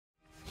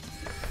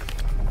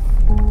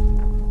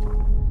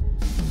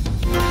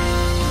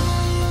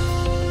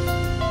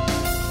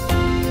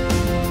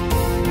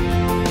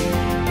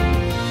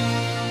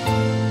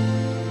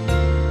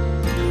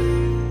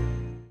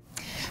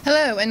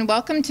and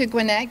welcome to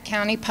Gwinnett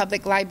County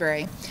Public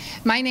Library.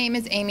 My name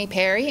is Amy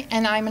Perry,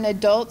 and I'm an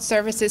Adult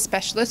Services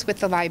Specialist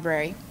with the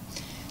library.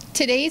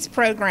 Today's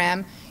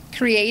program,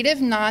 Creative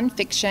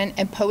Nonfiction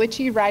and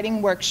Poetry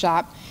Writing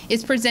Workshop,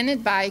 is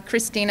presented by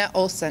Christina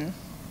Olson.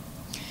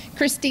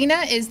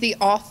 Christina is the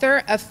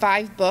author of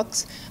 5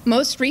 books,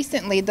 most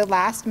recently The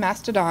Last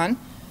Mastodon.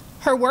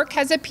 Her work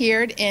has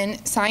appeared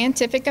in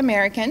Scientific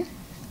American,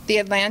 The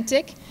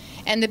Atlantic,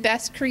 and The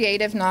Best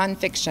Creative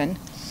Nonfiction,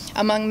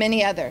 among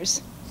many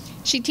others.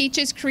 She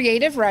teaches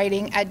creative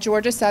writing at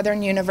Georgia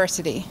Southern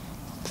University.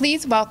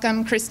 Please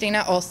welcome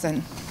Christina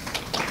Olson.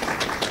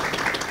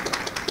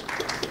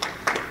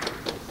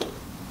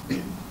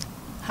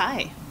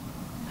 Hi,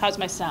 how's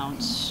my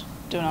sound?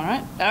 Doing all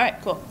right? All right,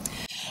 cool.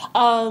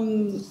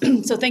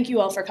 So thank you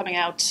all for coming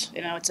out.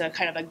 You know, it's a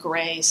kind of a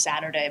gray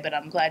Saturday, but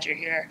I'm glad you're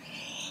here.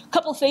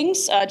 Couple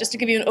things, just to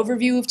give you an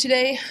overview of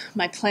today.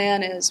 My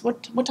plan is,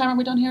 what time are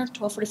we done here?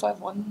 12:45,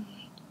 1?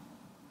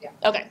 Yeah.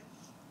 Okay.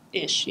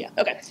 Ish, yeah,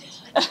 okay.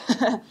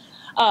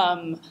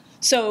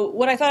 So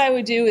what I thought I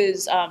would do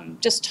is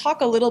just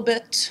talk a little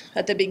bit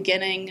at the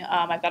beginning.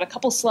 I've got a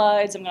couple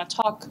slides. I'm going to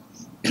talk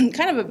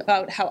kind of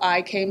about how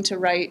I came to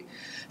write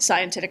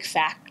scientific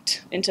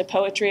fact into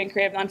poetry and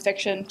creative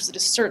nonfiction, because it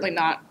is certainly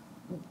not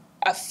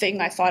a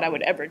thing I thought I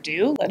would ever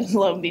do, let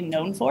alone be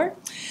known for.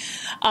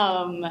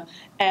 And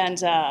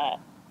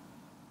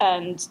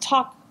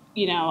talk,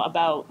 you know,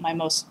 about my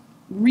most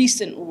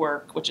recent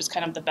work, which is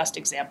kind of the best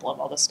example of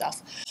all this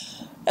stuff.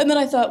 And then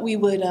I thought we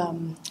would,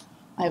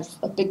 I have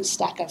a big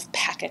stack of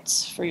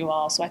packets for you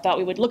all, so I thought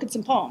we would look at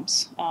some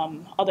poems,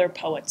 other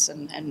poets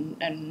and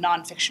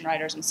nonfiction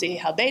writers, and see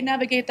how they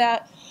navigate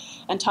that,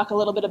 and talk a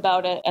little bit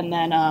about it, and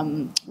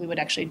then we would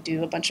actually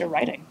do a bunch of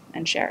writing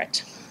and share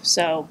it.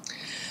 So,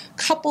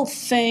 couple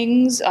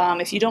things,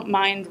 if you don't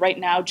mind right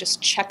now,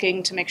 just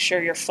checking to make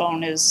sure your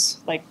phone is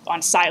like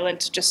on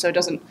silent, just so it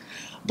doesn't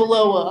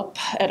blow up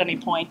at any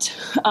point.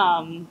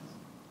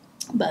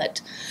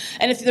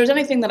 And if there's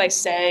anything that I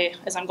say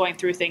as I'm going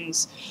through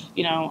things,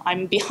 you know,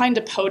 I'm behind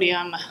a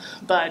podium,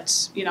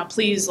 but, you know,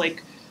 please,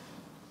 like,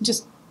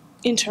 just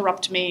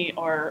interrupt me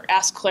or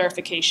ask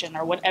clarification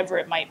or whatever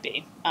it might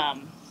be.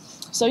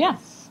 So, yeah.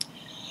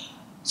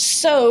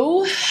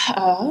 So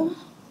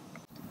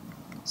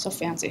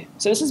fancy.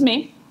 So this is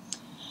me.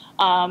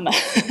 And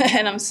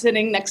I'm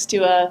sitting next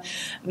to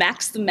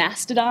Max the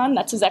Mastodon.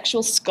 That's his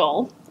actual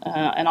skull.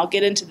 And I'll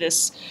get into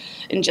this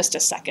in just a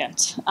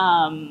second.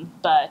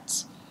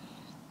 But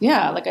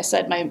yeah, like I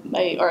said,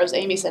 or as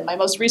Amy said, my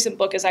most recent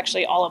book is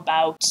actually all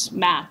about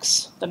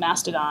Max the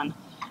Mastodon.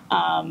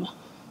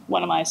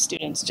 One of my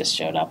students just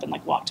showed up and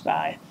like walked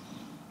by.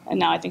 And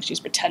now I think she's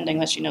pretending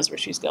that she knows where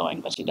she's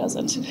going, but she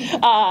doesn't.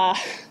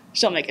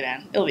 She'll make it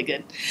in. It'll be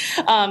good.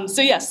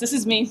 So yes, this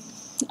is me.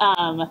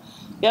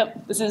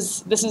 Yep, this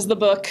is the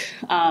book,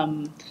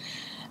 and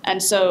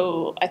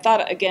so I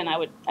thought again I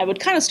would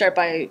kind of start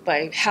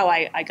by how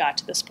I got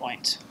to this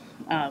point.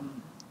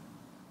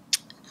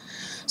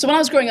 So when I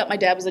was growing up, my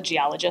dad was a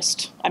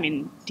geologist. I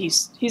mean,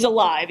 he's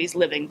alive, he's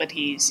living, but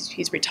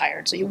he's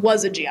retired. So he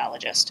was a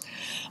geologist,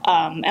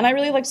 and I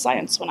really liked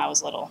science when I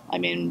was little. I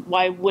mean,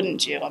 why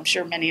wouldn't you? I'm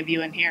sure many of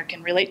you in here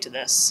can relate to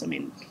this. I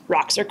mean,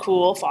 rocks are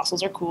cool,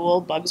 fossils are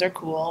cool, bugs are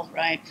cool,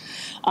 right?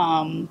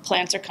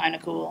 Plants are kind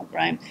of cool,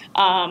 right?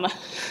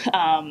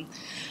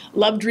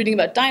 Loved reading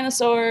about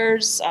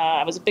dinosaurs.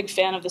 I was a big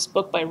fan of this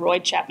book by Roy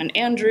Chapman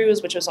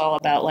Andrews, which was all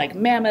about like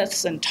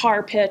mammoths and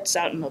tar pits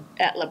out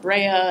at La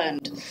Brea,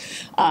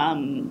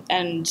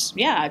 and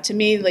yeah, to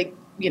me, like,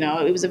 you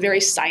know, it was a very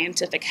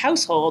scientific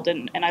household,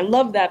 and I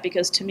loved that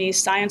because to me,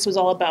 science was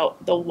all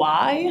about the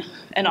why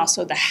and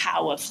also the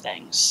how of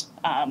things,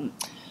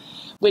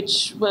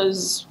 which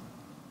was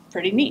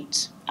pretty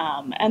neat.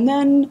 And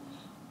then,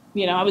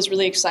 you know, I was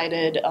really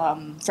excited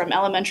from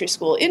elementary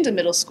school into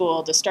middle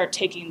school to start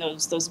taking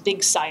those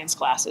big science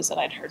classes that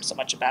I'd heard so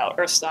much about,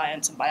 earth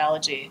science and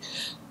biology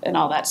and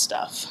all that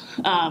stuff.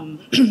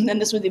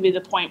 And this would be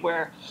the point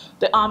where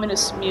the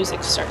ominous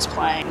music starts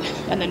playing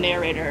and the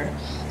narrator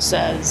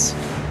says,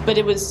 but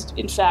it was,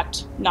 in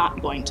fact,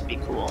 not going to be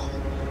cool.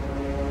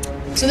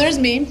 So there's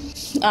me.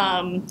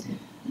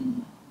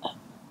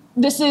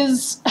 This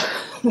is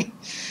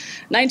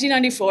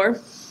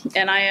 1994.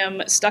 And I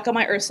am stuck on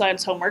my earth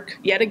science homework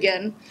yet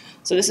again.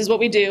 So this is what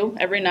we do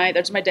every night.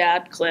 There's my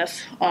dad,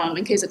 Cliff.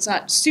 In case it's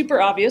not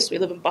super obvious, we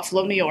live in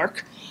Buffalo, New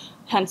York,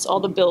 hence all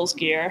the Bills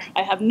gear.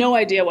 I have no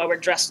idea why we're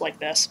dressed like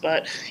this,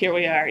 but here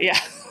we are, yeah.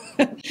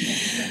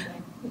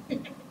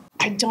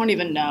 I don't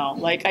even know.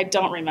 Like, I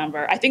don't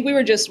remember. I think we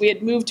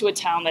had moved to a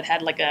town that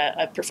had like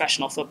a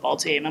professional football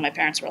team, and my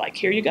parents were like,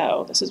 here you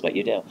go, this is what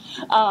you do.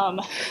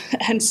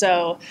 And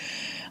so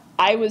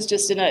I was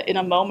just in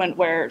a moment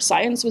where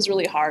science was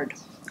really hard.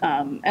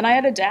 And I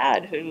had a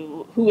dad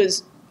who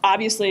was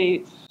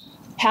obviously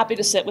happy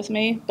to sit with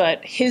me,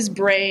 but his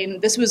brain,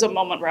 this was a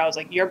moment where I was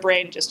like, your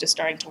brain just is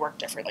starting to work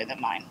differently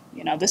than mine.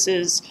 You know,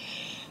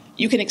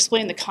 you can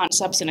explain the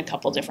concepts in a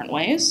couple different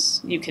ways.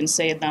 You can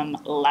say them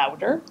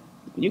louder.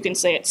 You can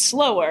say it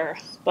slower,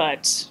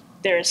 but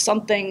there is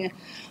something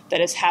that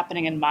is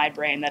happening in my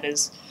brain that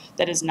is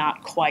that is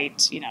not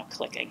quite,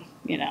 clicking,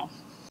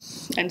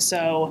 And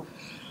so,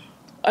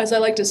 as I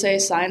like to say,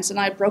 science and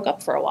I broke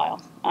up for a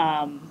while.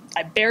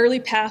 I barely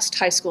passed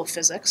high school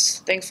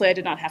physics. Thankfully, I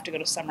did not have to go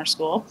to summer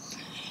school.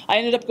 I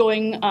ended up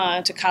going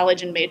to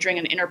college and majoring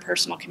in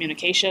interpersonal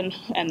communication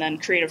and then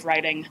creative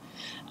writing.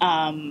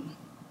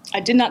 I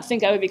did not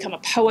think I would become a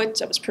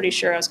poet. I was pretty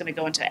sure I was going to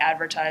go into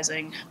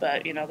advertising,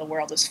 but the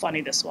world is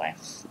funny this way.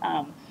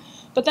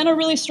 But then a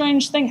really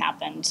strange thing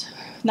happened.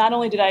 Not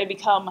only did I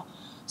become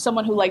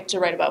someone who liked to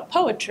write about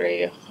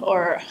poetry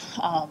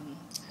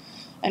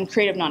and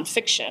creative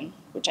nonfiction,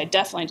 which I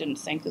definitely didn't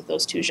think that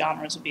those two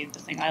genres would be the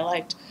thing I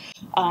liked,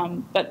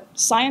 but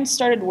science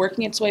started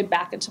working its way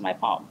back into my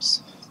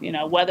poems.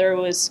 Whether it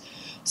was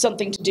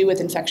something to do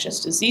with infectious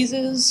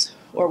diseases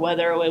or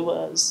whether it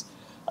was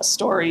a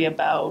story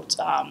about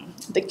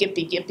the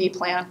Gimpy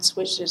plant,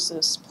 which is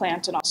this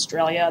plant in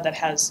Australia that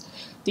has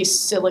these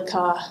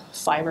silica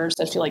fibers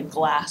that feel like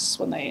glass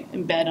when they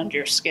embed under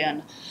your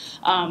skin.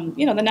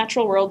 The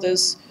natural world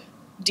is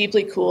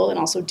deeply cool and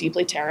also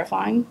deeply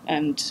terrifying,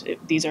 and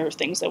these are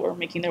things that were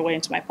making their way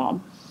into my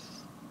poem.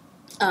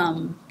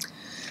 And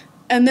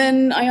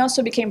then I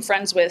also became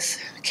friends with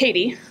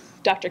Katie,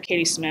 Dr.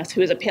 Katie Smith,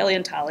 who is a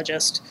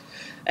paleontologist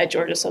at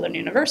Georgia Southern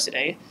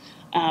University.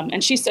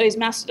 And she studies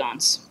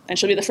mastodons. And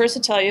she'll be the first to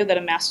tell you that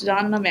a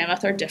mastodon and a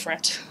mammoth are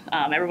different.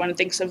 Everyone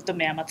thinks of the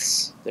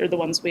mammoths. They're the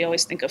ones we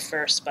always think of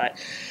first. But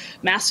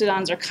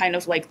mastodons are kind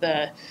of like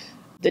the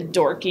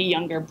dorky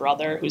younger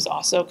brother who's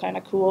also kind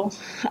of cool.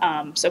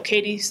 So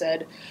Katie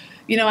said,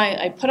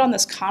 I put on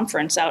this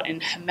conference out in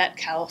Hemet,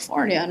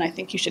 California, and I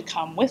think you should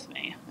come with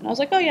me. And I was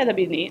like, oh, yeah, that'd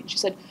be neat. And she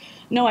said,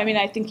 no,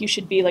 I think you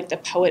should be like the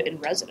poet in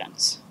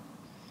residence.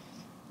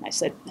 And I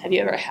said, have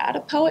you ever had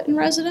a poet in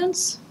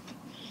residence?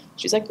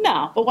 She's like,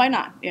 no, but why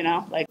not?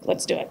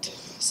 Let's do it.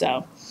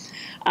 So,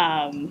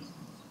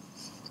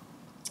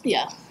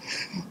 yeah.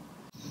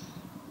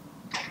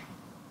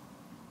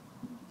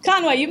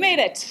 Conway, you made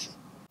it.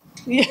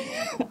 Yeah,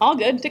 all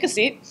good. Take a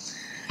seat.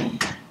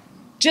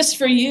 Just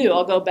for you,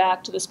 I'll go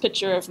back to this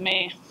picture of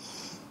me.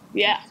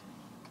 Yeah.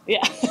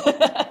 Yeah.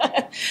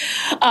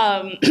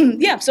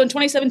 So in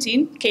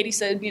 2017, Katie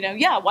said,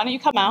 yeah, why don't you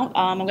come out?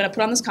 I'm going to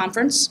put on this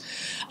conference.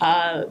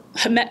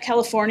 Hemet,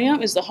 California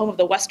is the home of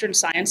the Western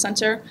Science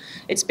Center.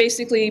 It's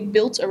basically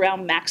built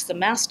around Max the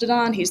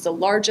mastodon. He's the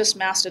largest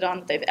mastodon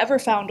that they've ever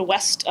found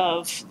west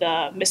of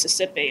the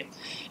Mississippi.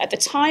 At the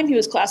time, he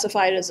was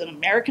classified as an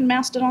American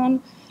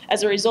mastodon.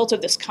 As a result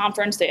of this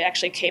conference, they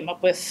actually came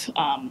up with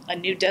a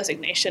new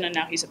designation, and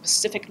now he's a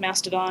Pacific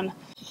mastodon.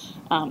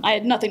 I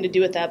had nothing to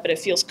do with that, but it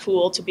feels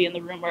cool to be in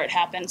the room where it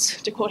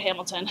happens, to quote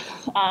Hamilton.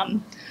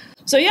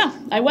 So yeah,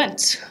 I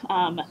went.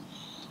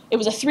 It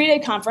was a 3-day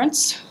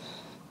conference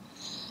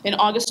in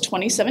August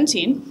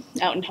 2017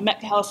 out in Hemet,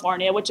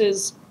 California, which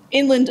is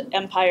inland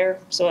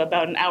empire, so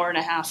about an hour and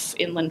a half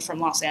inland from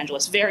Los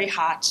Angeles. Very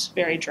hot,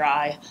 very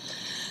dry.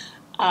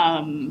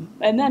 And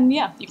then,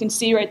 yeah, you can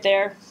see right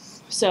there.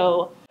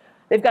 So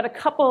they've got a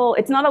couple,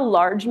 it's not a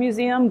large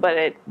museum,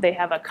 but they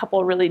have a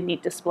couple really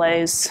neat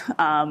displays.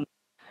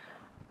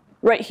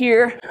 Right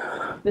here,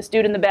 this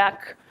dude in the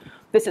back,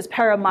 this is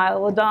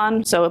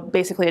Paramylodon, so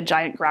basically a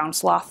giant ground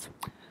sloth.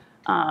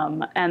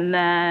 And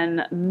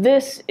then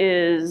this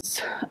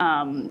is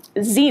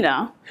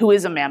Xena, who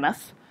is a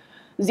mammoth.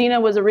 Xena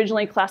was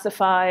originally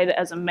classified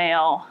as a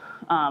male,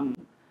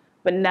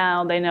 but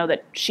now they know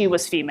that she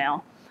was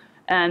female.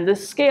 And the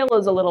scale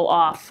is a little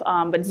off,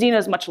 but Xena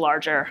is much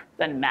larger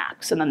than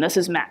Max. And then this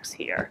is Max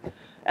here.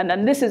 And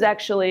then this is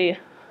actually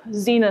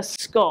Xena's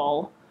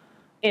skull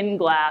in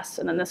glass,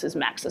 and then this is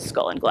Max's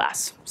skull in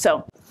glass.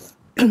 So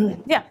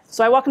yeah,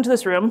 so I walk into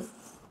this room,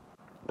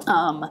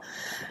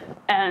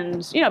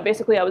 and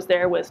basically I was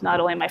there with not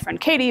only my friend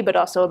Katie, but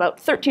also about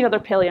 13 other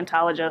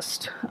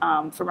paleontologists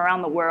from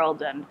around the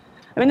world. And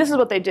this is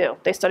what they do.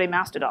 They study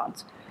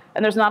mastodons.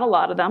 And there's not a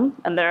lot of them,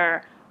 and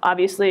they're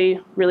obviously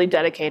really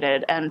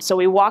dedicated. And so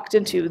we walked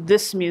into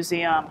this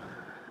museum,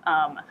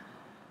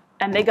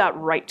 and they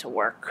got right to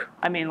work.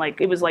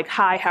 It was like,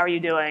 hi, how are you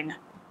doing?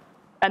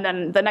 And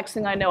then the next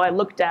thing I know, I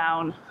look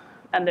down,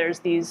 and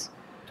there's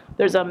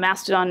a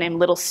mastodon named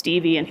Little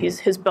Stevie, and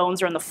his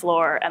bones are on the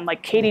floor. And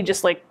Katie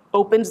just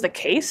opens the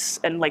case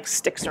and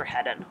sticks her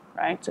head in,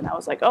 right? And I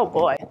was like, oh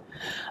boy,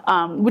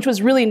 which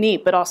was really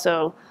neat. But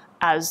also,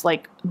 as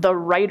the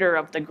writer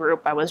of the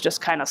group, I was just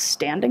kind of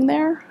standing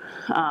there,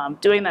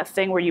 doing that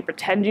thing where you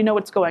pretend you know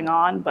what's going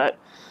on, but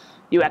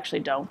you actually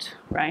don't,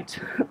 right?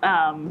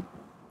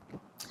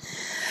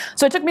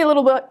 So it took me a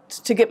little bit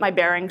to get my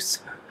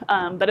bearings,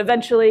 but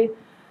eventually,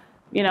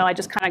 I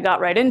just kind of got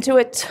right into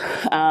it.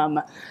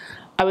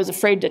 I was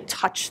afraid to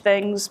touch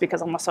things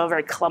because I'm also a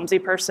very clumsy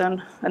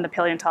person, and the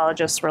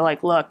paleontologists were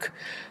like, look,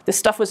 this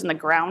stuff was in the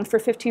ground for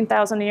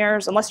 15,000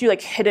 years. Unless you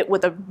hit it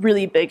with a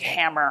really big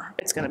hammer,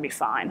 it's going to be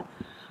fine.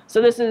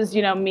 So this is,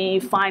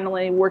 me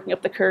finally working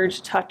up the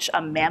courage to touch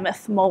a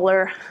mammoth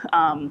molar,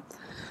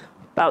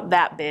 about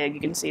that big.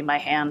 You can see my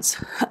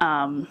hands.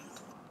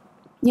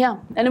 Yeah,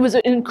 and it was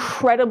an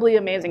incredibly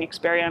amazing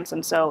experience.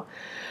 And so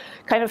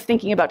kind of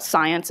thinking about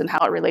science and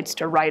how it relates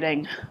to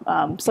writing,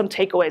 some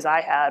takeaways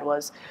I had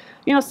was,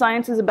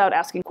 science is about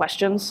asking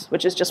questions,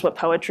 which is just what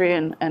poetry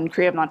and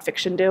creative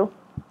nonfiction do.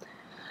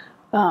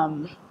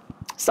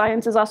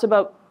 Science is also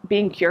about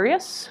being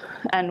curious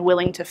and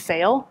willing to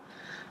fail.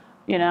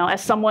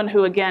 As someone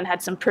who, again,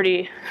 had some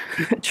pretty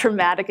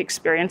traumatic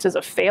experiences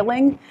of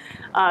failing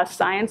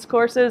science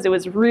courses, it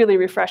was really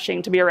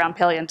refreshing to be around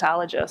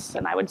paleontologists.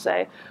 And I would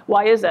say,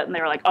 why is that? And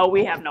they were like, oh,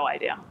 we have no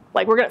idea.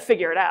 Like, we're going to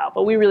figure it out,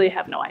 but we really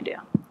have no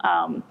idea.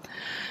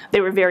 They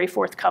were very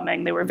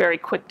forthcoming. They were very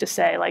quick to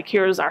say, like,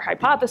 here's our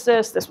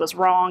hypothesis. This was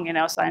wrong,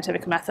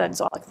 scientific methods,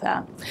 all like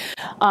that.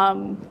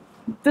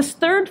 This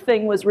third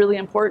thing was really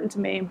important to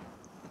me.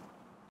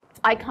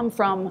 I come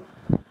from,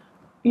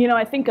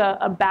 I think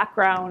a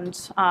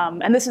background,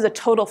 and this is a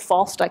total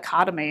false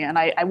dichotomy, and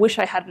I wish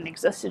I hadn't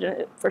existed in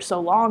it for so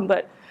long,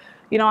 but,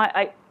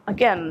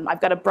 again,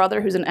 I've got a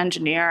brother who's an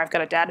engineer, I've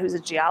got a dad who's a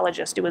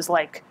geologist. It was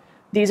like,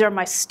 these are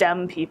my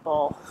STEM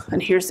people,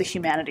 and here's the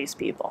humanities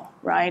people,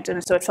 right?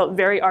 And so it felt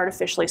very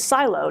artificially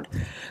siloed.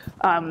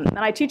 And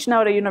I teach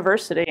now at a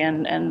university,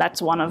 and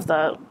that's one of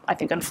the, I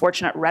think,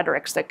 unfortunate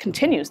rhetorics that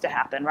continues to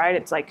happen, right?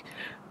 It's like,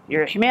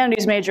 you're a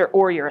humanities major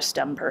or you're a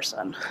STEM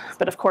person.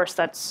 But of course,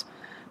 that's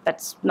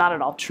not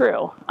at all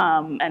true.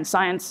 And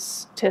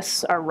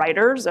scientists are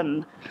writers,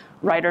 and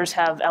writers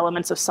have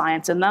elements of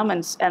science in them,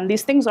 and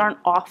these things aren't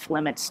off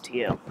limits to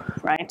you,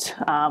 right?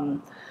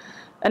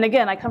 And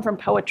again, I come from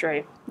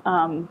poetry,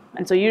 and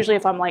so usually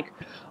if I'm like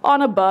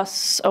on a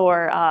bus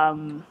or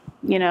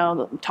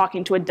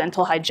talking to a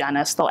dental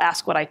hygienist, they'll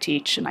ask what I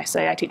teach, and I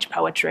say I teach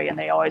poetry, and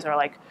they always are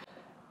like,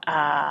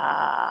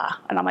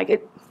 and I'm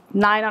like,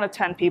 9 out of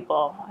 10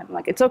 people, I'm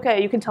like, it's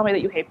okay, you can tell me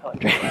that you hate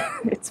poetry.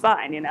 It's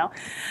fine,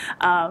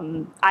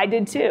 I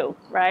did too,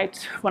 right?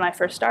 When I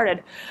first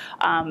started,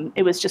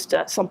 it was just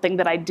something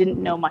that I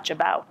didn't know much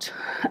about.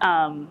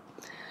 And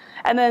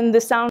then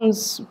this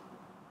sounds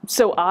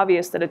so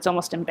obvious that it's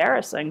almost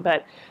embarrassing,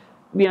 but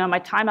my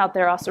time out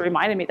there also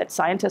reminded me that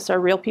scientists are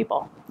real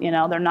people.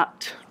 They're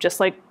not just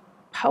like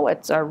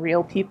poets are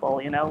real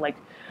people, like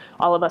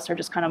all of us are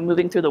just kind of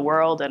moving through the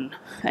world and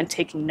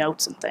taking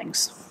notes and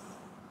things.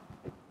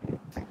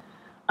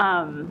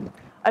 I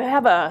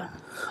have a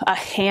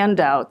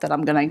handout that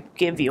I'm going to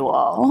give you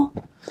all,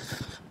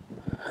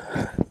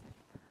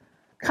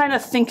 kind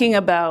of thinking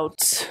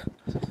about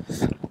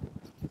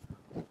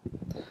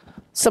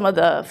some of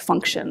the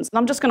functions. And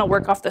I'm just going to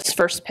work off this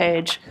first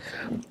page.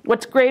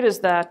 What's great is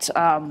that,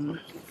 can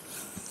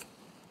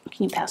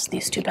you pass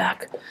these two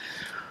back?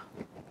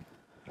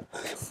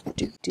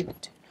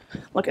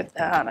 Look at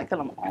that, I got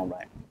them all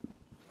right.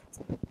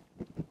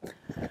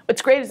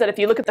 What's great is that if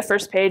you look at the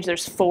first page,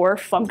 there's 4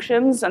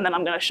 functions, and then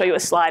I'm going to show you a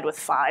slide with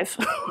 5.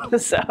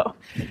 So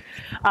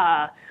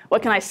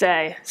what can I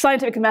say?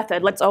 Scientific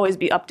method, let's always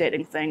be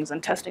updating things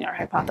and testing our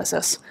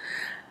hypothesis.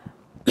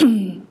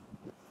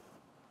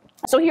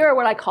 So here are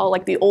what I call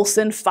like the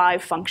Olson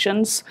 5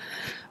 functions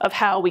of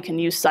how we can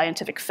use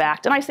scientific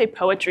fact. And I say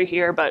poetry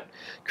here, but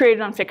creative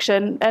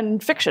nonfiction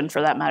and fiction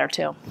for that matter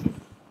too.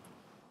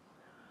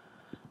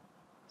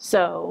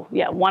 So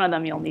yeah, one of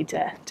them you'll need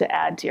to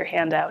add to your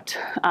handout.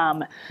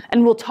 And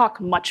we'll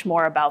talk much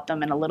more about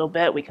them in a little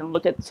bit. We can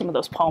look at some of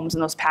those poems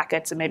in those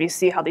packets and maybe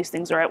see how these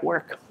things are at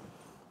work.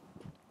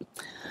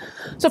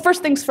 So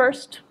first things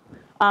first,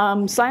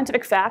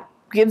 scientific fact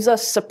gives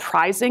us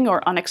surprising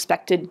or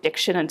unexpected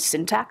diction and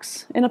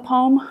syntax in a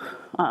poem.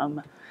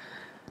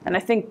 And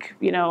I think,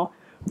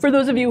 for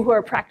those of you who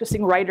are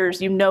practicing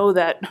writers, you know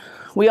that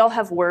we all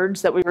have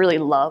words that we really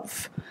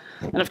love.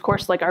 And of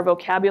course, like our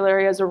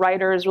vocabulary as a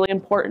writer is really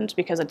important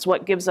because it's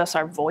what gives us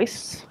our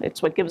voice.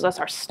 It's what gives us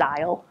our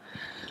style.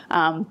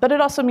 But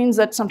it also means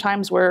that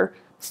sometimes we're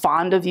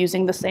fond of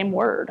using the same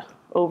word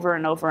over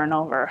and over and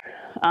over.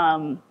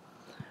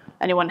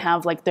 Anyone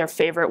have like their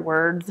favorite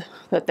word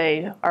that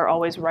they are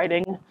always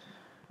writing?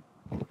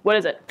 What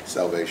is it?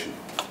 Salvation.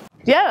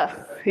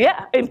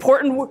 Yeah,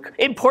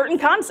 important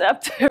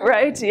concept,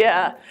 right?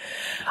 Yeah.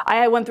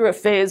 I went through a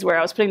phase where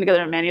I was putting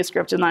together a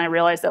manuscript and then I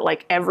realized that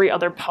like every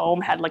other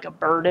poem had like a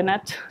bird in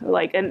it,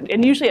 like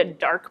and usually a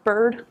dark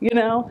bird,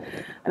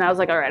 And I was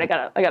like, all right,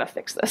 I gotta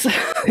fix this,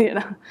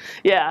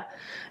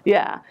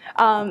 Yeah.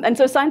 And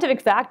so scientific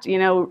fact,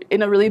 in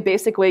a really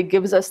basic way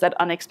gives us that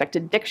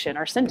unexpected diction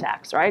or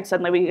syntax, right?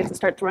 Suddenly we get to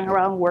start throwing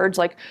around words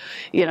like,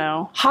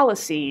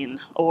 Holocene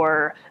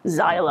or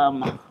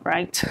xylem,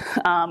 right?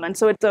 And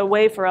so it's a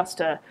way for us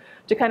to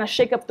kind of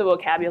shake up the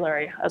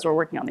vocabulary as we're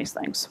working on these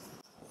things.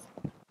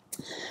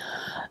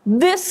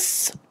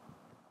 This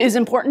is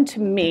important to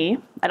me.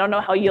 I don't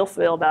know how you'll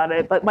feel about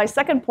it, but my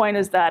second point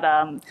is that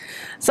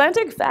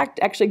scientific fact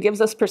actually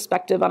gives us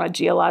perspective on a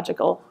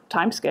geological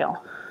timescale.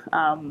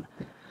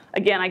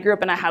 Again, I grew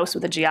up in a house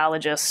with a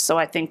geologist, so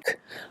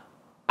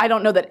I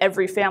don't know that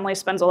every family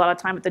spends a lot of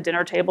time at the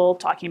dinner table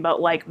talking about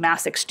like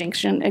mass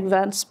extinction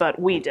events, but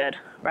we did,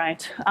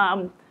 right?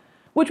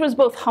 which was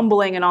both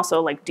humbling and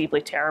also like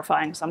deeply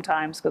terrifying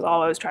sometimes, because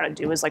all I was trying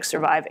to do is like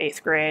survive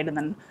 8th grade, and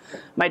then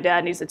my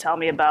dad needs to tell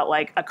me about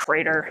like a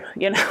crater,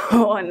 you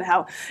know, and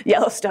how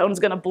Yellowstone's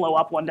gonna blow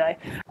up one day.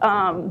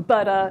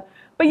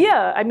 But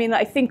yeah, I mean,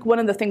 I think one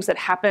of the things that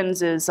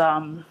happens is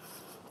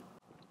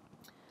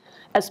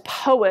as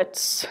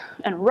poets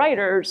and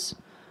writers,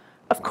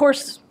 of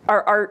course,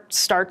 our art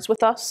starts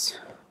with us,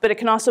 but it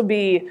can also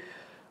be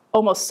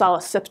almost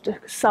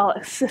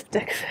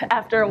solipsistic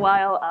after a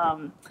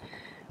while,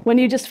 when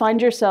you just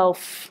find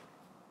yourself,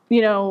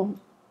 you know,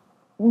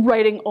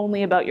 writing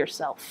only about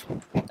yourself.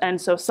 And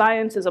so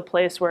science is a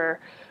place where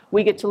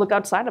we get to look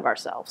outside of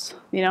ourselves.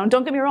 You know, and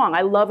don't get me wrong,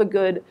 I love a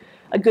good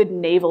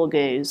navel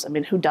gaze. I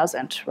mean, who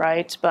doesn't,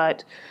 right?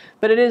 But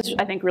it is,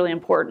 I think, really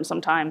important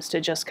sometimes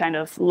to just kind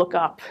of look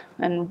up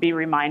and be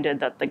reminded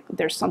that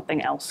there's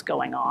something else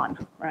going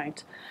on,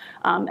 right?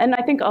 And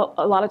I think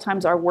a lot of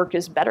times our work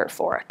is better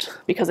for it,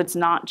 because it's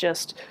not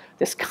just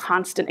this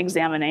constant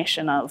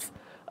examination of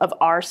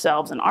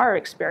ourselves and our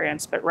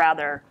experience, but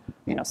rather,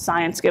 you know,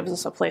 science gives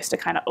us a place to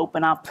kind of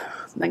open up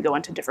and then go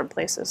into different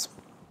places.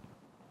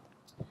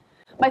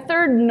 My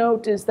third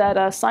note is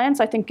that science,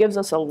 I think, gives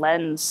us a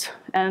lens,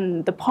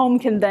 and the poem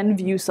can then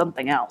view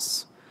something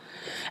else.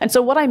 And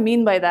so what I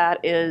mean by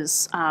that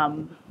is,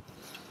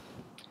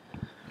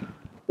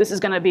 this is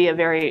going to be a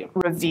very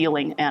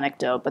revealing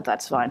anecdote, but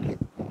that's fine.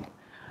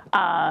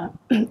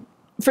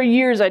 For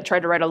years, I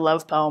tried to write a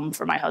love poem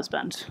for my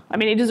husband. I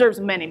mean, he deserves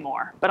many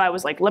more, but I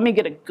was like, let me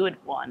get a good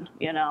one,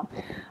 you know?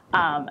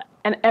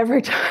 And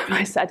every time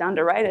I sat down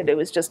to write it,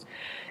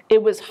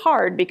 it was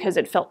hard because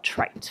it felt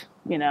trite,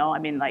 you know? I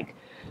mean, like,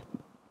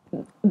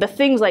 the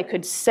things I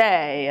could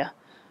say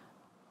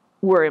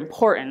were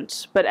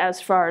important, but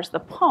as far as the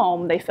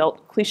poem, they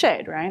felt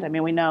cliched, right? I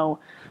mean, we know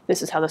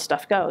this is how this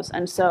stuff goes.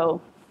 And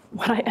so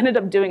what I ended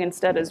up doing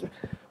instead is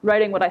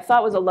writing what I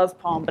thought was a love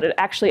poem, but it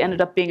actually ended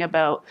up being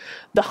about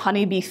the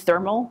honeybee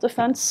thermal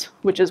defense,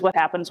 which is what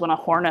happens when a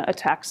hornet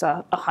attacks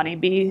a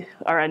honeybee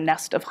or a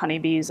nest of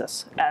honeybees,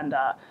 and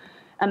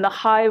the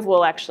hive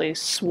will actually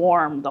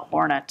swarm the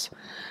hornet.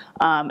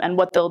 And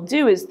what they'll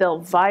do is they'll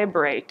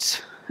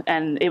vibrate,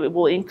 and it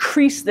will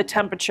increase the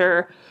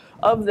temperature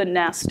of the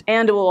nest,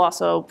 and it will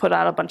also put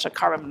out a bunch of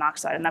carbon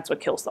monoxide, and that's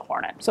what kills the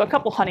hornet. So a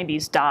couple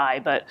honeybees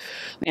die, but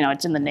you know,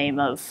 it's in the name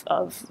of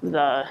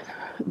the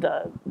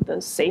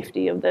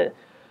safety of the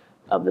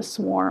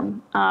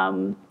swarm.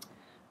 And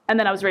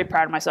then I was very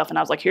proud of myself, and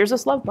I was like, here's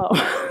this love poem,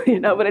 you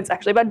know, but it's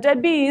actually about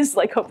dead bees.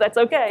 Like, hope that's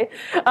okay.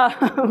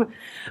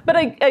 But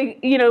I,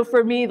 you know,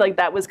 for me, like,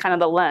 that was kind of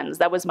the lens.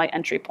 That was my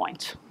entry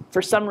point.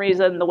 For some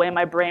reason, the way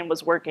my brain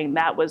was working,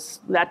 that's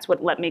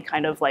what let me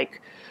kind of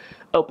like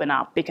open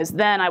up, because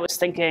then I was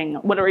thinking,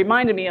 what it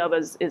reminded me of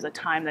is a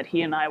time that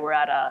he and I were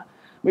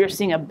we were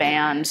seeing a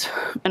band,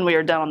 and we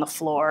were down on the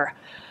floor,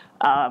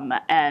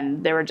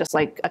 and there were just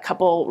like a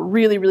couple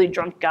really, really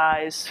drunk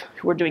guys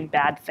who were doing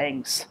bad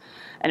things.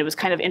 And it was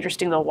kind of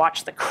interesting to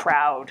watch the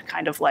crowd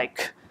kind of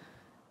like,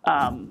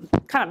 kind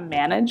of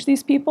manage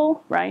these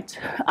people, right?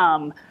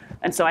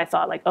 And so I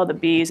thought like, oh, the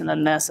bees, and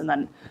then this, and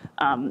then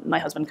my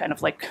husband kind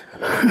of like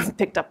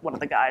picked up one of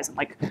the guys and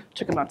like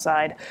took him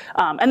outside,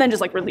 and then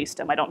just like released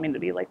him. I don't mean to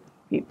be like,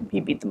 he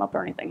beat them up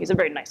or anything. He's a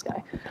very nice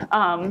guy.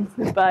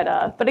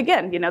 But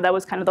again, you know, that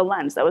was kind of the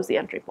lens. That was the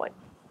entry point.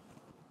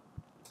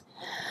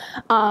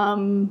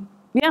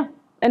 Yeah.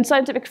 And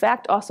scientific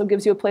fact also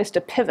gives you a place to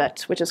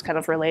pivot, which is kind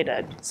of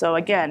related. So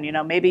again, you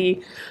know,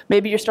 maybe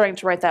you're starting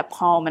to write that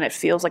poem and it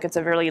feels like it's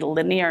a very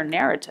linear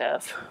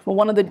narrative. Well,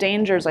 one of the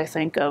dangers, I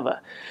think, of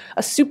a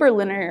super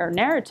linear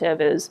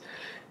narrative is,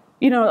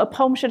 you know, a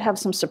poem should have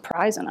some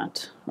surprise in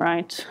it,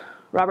 right?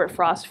 Robert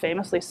Frost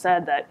famously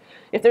said that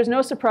if there's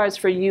no surprise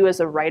for you as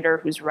a writer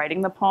who's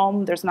writing the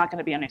poem, there's not going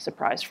to be any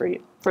surprise for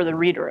the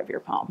reader of your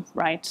poem,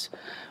 right?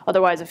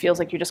 Otherwise, it feels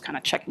like you're just kind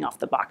of checking off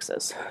the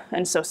boxes.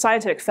 And so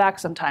scientific fact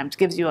sometimes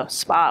gives you a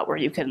spot where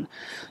you can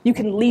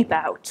leap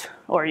out,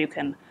 or you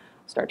can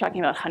start talking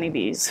about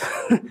honeybees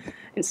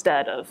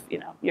instead of, you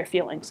know, your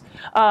feelings.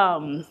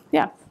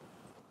 Yeah.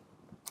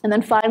 And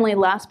then finally,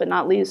 last but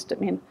not least, I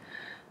mean,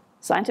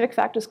 scientific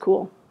fact is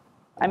cool.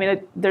 I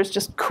mean, there's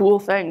just cool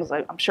things.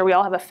 I'm sure we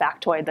all have a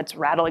factoid that's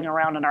rattling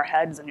around in our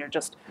heads, and you're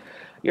just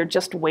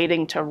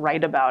waiting to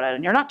write about it,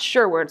 and you're not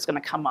sure where it's going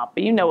to come up,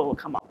 but you know it will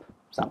come up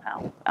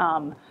somehow.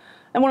 And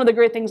one of the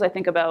great things I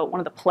think about, one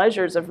of the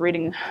pleasures of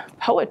reading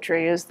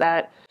poetry, is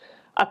that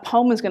a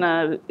poem is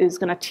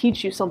gonna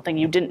teach you something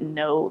you didn't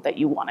know that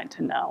you wanted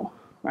to know,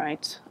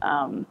 right?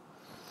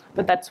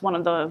 But that's one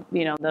of the,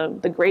 you know,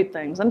 the great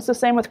things, and it's the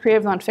same with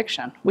creative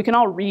nonfiction. We can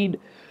all read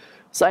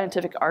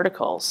scientific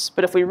articles,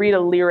 but if we read a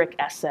lyric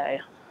essay,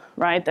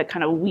 right, that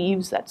kind of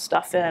weaves that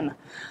stuff in,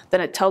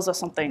 then it tells us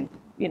something,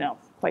 you know,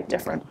 quite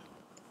different.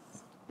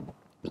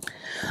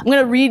 I'm going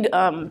to read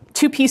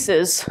 2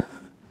 pieces.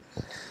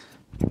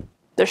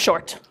 They're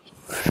short.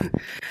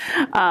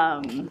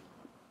 I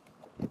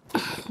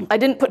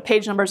didn't put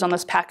page numbers on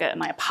this packet,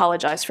 and I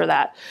apologize for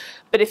that.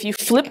 But if you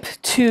flip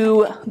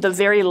to the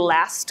very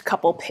last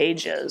couple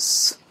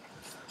pages,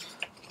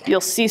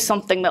 you'll see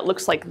something that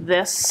looks like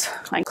this.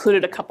 I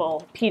included a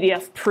couple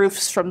PDF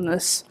proofs from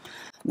this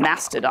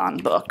Mastodon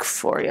book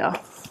for you.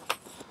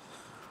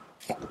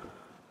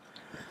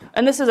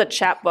 And this is a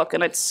chapbook,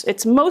 and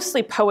it's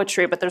mostly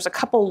poetry, but there's a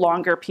couple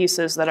longer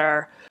pieces that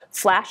are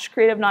flash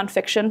creative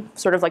nonfiction,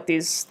 sort of like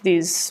these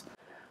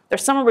they're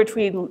somewhere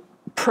between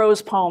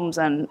prose poems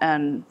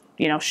and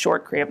you know,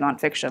 short creative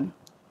nonfiction.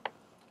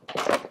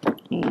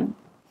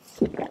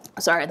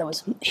 Sorry, that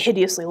was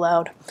hideously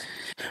loud.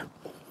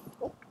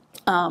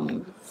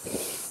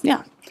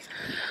 Yeah.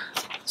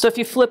 So if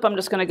you flip, I'm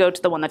just going to go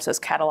to the one that says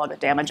Catalog of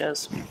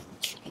Damages.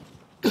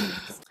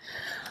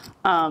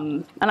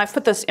 And I've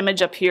put this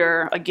image up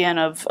here, again,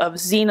 of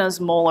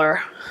Xena's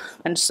molar.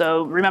 And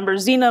so remember,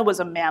 Xena was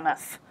a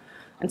mammoth.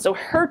 And so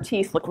her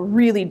teeth look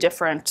really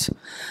different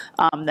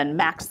than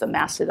Max the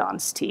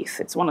Mastodon's teeth.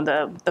 It's one of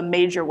the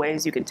major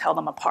ways you can tell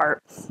them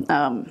apart.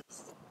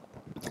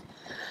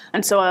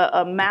 And so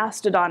a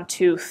mastodon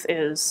tooth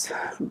is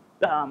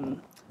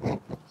kind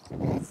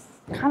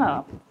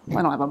of,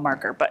 I don't have a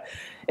marker, but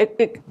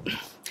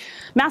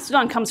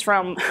mastodon comes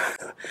from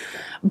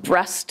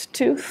breast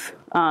tooth.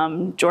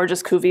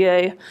 Georges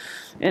Cuvier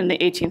in the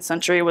 18th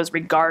century was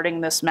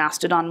regarding this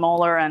mastodon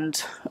molar,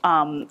 and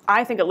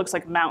I think it looks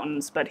like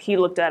mountains, but he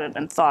looked at it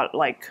and thought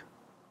like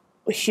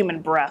a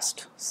human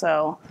breast,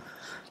 so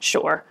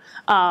sure.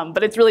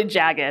 But it's really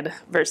jagged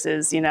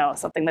versus, you know,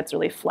 something that's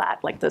really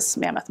flat like this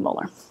mammoth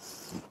molar.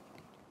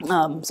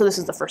 So this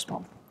is the first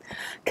poem.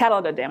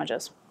 Catalog of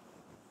Damages.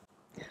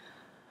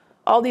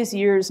 All these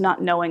years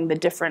not knowing the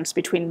difference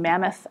between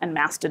mammoth and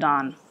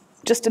mastodon,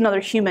 just another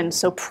human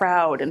so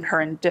proud in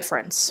her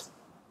indifference.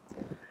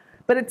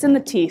 But it's in the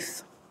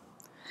teeth.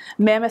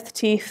 Mammoth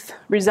teeth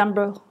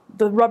resemble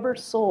the rubber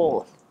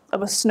sole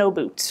of a snow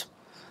boot.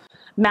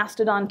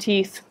 Mastodon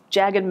teeth,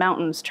 jagged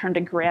mountains turned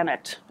to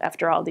granite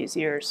after all these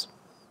years.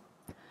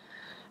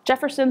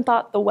 Jefferson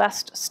thought the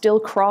West still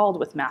crawled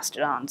with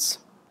mastodons,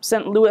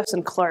 sent Lewis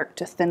and Clark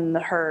to thin the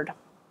herd.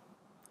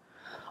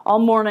 All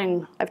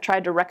morning, I've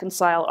tried to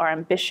reconcile our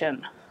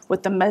ambition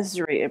with the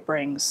misery it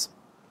brings,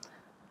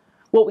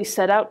 what we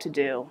set out to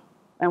do,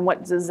 and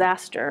what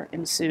disaster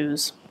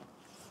ensues.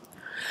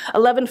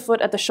 11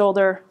 foot at the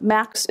shoulder,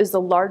 Max is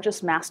the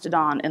largest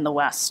mastodon in the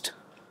West.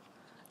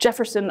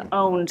 Jefferson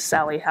owned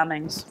Sally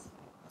Hemings.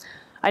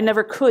 I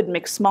never could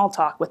make small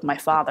talk with my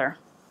father.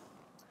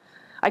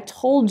 I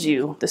told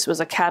you this was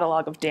a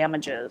catalog of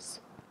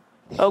damages.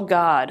 Oh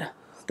God,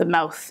 the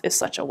mouth is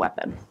such a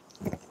weapon.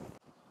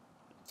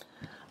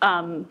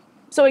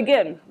 So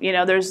again, you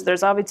know,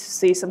 there's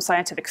obviously some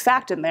scientific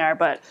fact in there,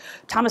 but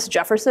Thomas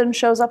Jefferson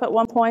shows up at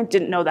one point.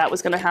 Didn't know that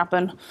was going to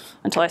happen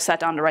until I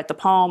sat down to write the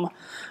poem.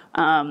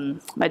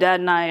 My dad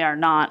and I are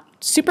not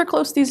super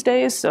close these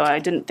days, so I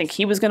didn't think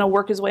he was going to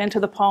work his way into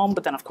the poem,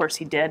 but then of course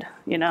he did,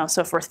 you know.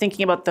 So if we're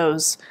thinking about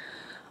those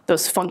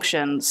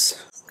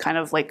functions, kind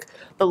of like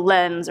the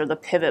lens or the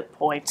pivot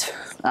point,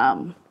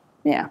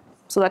 yeah,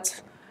 so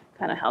that's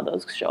kind of how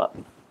those show up.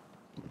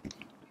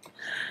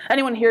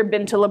 Anyone here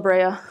been to La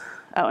Brea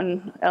out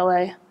in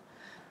LA?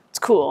 It's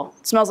cool.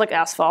 It smells like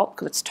asphalt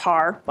because it's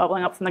tar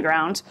bubbling up from the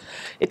ground.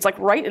 It's like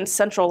right in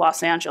central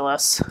Los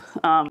Angeles.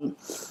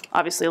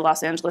 Obviously,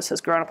 Los Angeles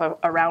has grown up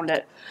around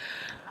it.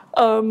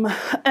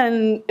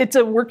 And it's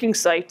a working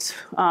site.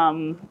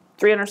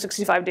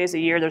 365 days a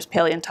year, there's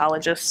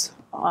paleontologists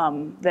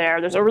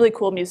there. There's a really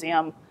cool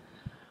museum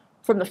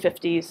from the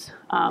 50s.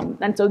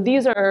 And so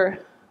these are,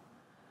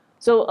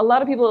 so a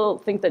lot of people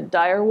think that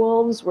dire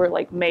wolves were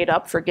like made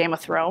up for Game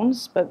of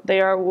Thrones, but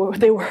they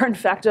were in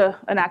fact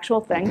an actual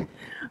thing.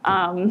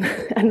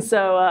 And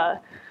so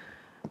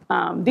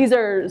these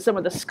are some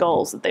of the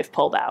skulls that they've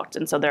pulled out,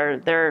 and so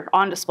they're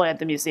on display at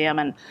the museum.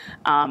 And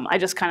I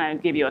just kind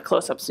of gave you a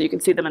close-up so you can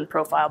see them in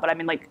profile. But I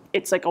mean, like,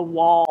 it's like a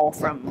wall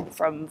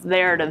from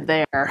there to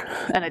there,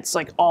 and it's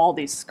like all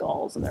these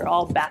skulls, and they're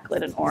all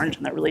backlit in orange,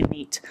 and they're really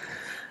neat.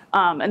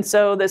 And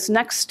so this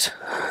next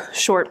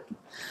short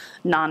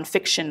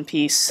nonfiction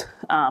piece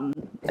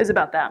is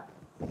about that.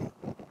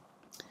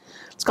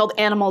 It's called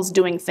Animals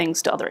Doing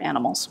Things to Other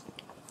Animals.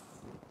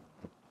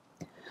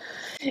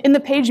 In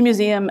the Page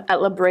Museum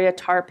at La Brea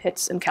Tar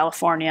Pits in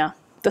California,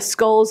 the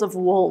skulls of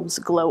wolves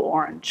glow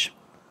orange.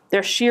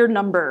 Their sheer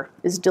number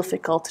is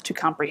difficult to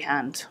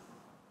comprehend.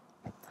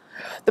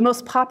 The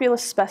most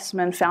populous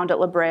specimen found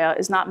at La Brea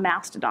is not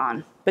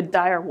mastodon, but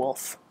dire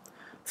wolf.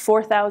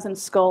 4,000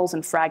 skulls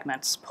and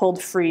fragments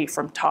pulled free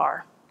from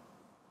tar.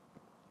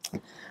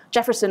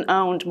 Jefferson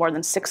owned more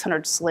than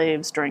 600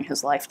 slaves during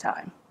his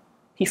lifetime.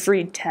 He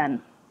freed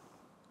 10.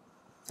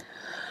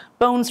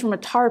 Bones from a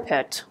tar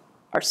pit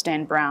are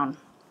stained brown.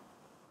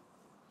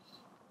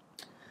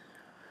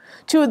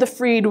 2 of the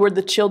freed were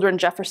the children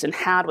Jefferson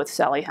had with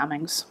Sally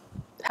Hemings.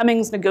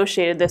 Hemings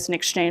negotiated this in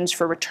exchange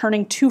for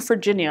returning to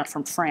Virginia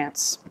from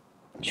France.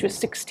 She was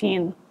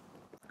 16.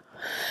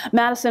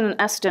 Madison and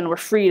Eston were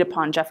freed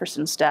upon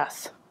Jefferson's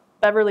death.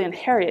 Beverly and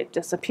Harriet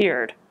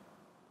disappeared,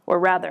 or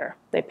rather,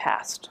 they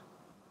passed.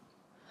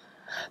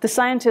 The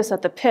scientists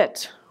at the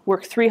pit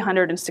work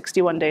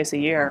 361 days a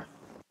year.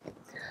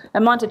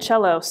 At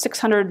Monticello,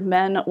 600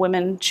 men,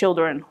 women,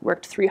 children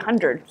worked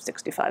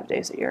 365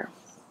 days a year.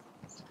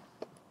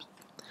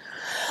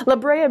 La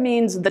Brea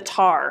means the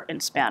tar in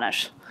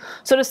Spanish.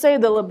 So to say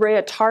the La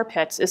Brea tar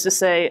pits is to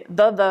say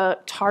the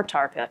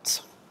tar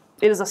pits.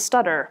 It is a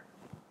stutter,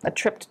 a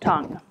tripped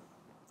tongue.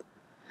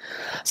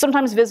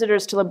 Sometimes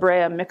visitors to La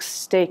Brea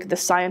mistake the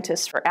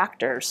scientists for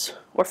actors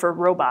or for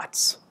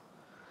robots.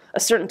 A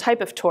certain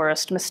type of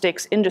tourist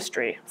mistakes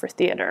industry for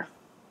theater.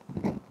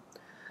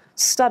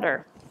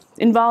 Stutter,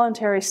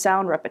 involuntary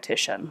sound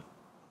repetition,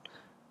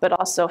 but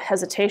also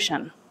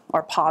hesitation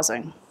or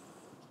pausing.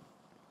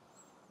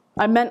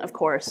 I meant, of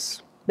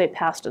course, they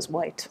passed as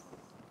white.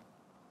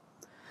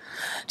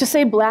 To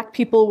say black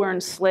people were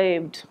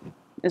enslaved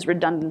is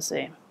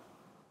redundancy.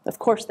 Of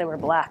course they were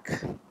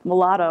black,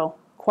 mulatto,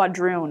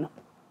 quadroon.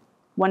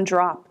 One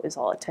drop is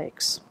all it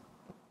takes.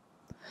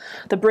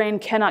 The brain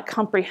cannot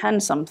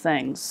comprehend some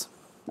things,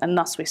 and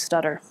thus we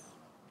stutter.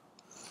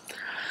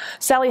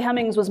 Sally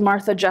Hemings was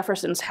Martha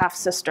Jefferson's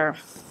half-sister.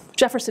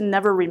 Jefferson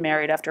never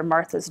remarried after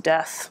Martha's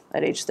death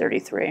at age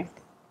 33.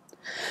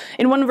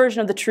 In one version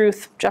of the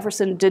truth,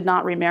 Jefferson did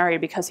not remarry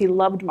because he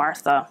loved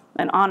Martha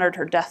and honored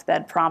her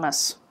deathbed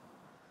promise.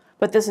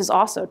 But this is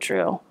also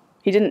true.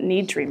 He didn't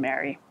need to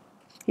remarry.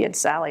 He had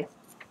Sally.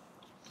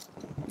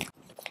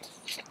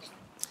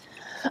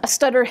 A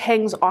stutter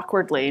hangs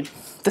awkwardly,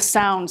 the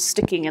sound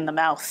sticking in the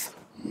mouth.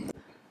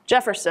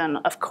 Jefferson,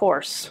 of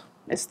course,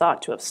 is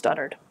thought to have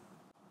stuttered.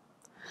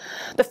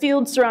 The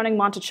fields surrounding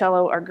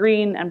Monticello are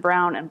green and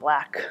brown and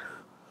black.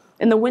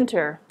 In the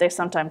winter, they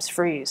sometimes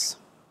freeze.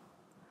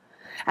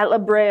 At La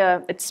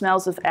Brea, it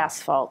smells of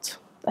asphalt.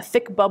 A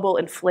thick bubble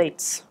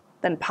inflates,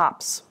 then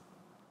pops.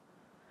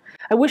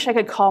 I wish I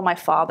could call my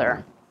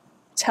father,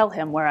 tell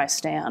him where I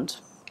stand.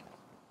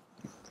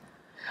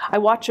 I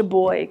watch a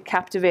boy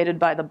captivated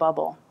by the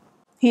bubble.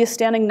 He is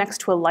standing next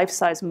to a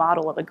life-size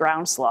model of a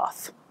ground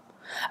sloth.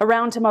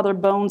 Around him are the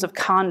bones of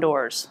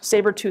condors,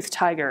 saber-toothed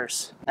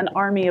tigers, an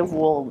army of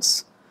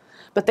wolves.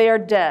 But they are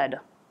dead,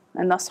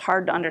 and thus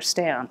hard to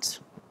understand.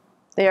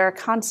 They are a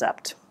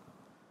concept.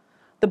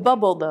 The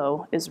bubble,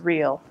 though, is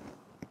real.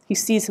 He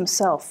sees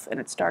himself in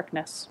its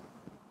darkness.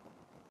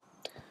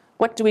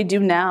 What do we do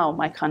now,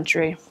 my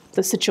country?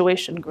 The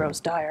situation grows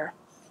dire.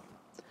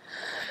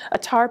 A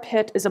tar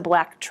pit is a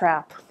black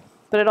trap,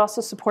 but it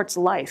also supports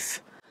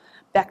life,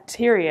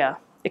 bacteria,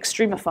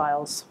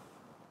 extremophiles.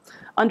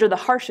 Under the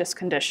harshest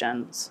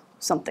conditions,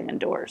 something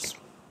endures.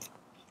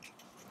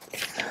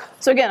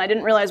 So again, I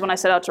didn't realize when I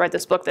set out to write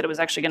this book that it was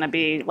actually going to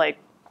be like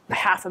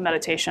half a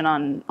meditation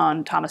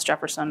on Thomas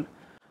Jefferson,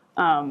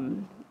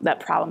 that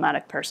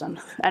problematic person,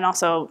 and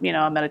also, you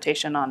know, a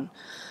meditation on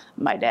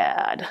my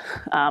dad.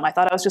 I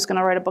thought I was just going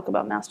to write a book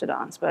about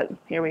mastodons, but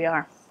here we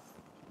are.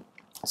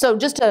 So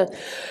just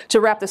to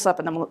wrap this up,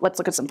 and then let's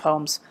look at some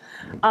poems.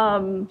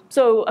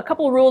 So a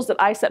couple of rules that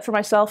I set for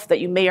myself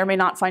that you may or may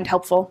not find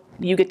helpful.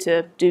 You get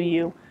to do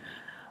you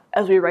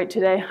as we write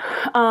today.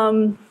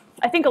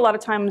 I think a lot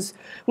of times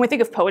when we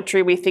think of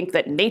poetry, we think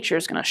that nature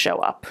is going to show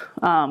up.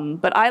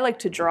 But I like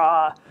to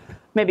draw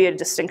maybe a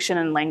distinction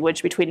in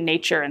language between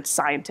nature and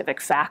scientific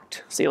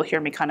fact. So you'll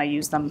hear me kind of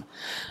use them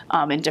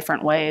in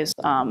different ways.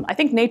 I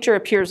think nature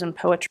appears in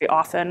poetry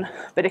often,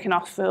 but it can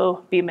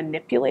also be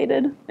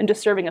manipulated into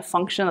serving a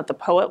function that the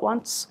poet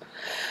wants.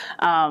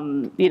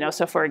 You know,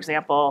 so for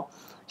example,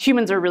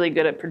 humans are really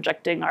good at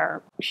projecting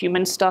our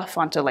human stuff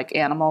onto like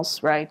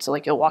animals, right? So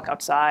like you'll walk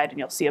outside and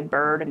you'll see a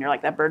bird and you're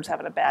like, that bird's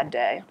having a bad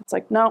day. It's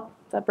like, no,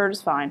 that bird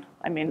is fine.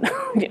 I mean,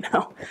 you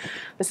know,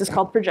 this is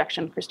called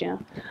projection, Christina.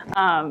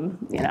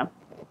 You know.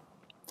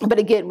 But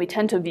again, we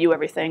tend to view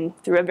everything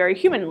through a very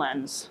human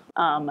lens.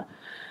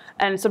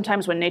 And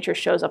sometimes when nature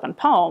shows up in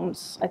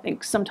poems, I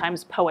think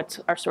sometimes poets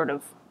are sort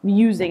of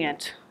using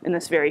it in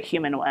this very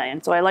human way.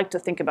 And so I like to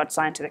think about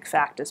scientific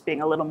fact as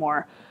being a little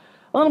more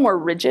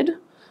rigid,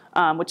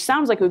 which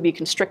sounds like it would be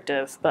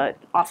constrictive, but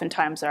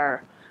oftentimes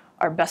our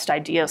best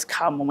ideas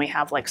come when we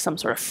have like some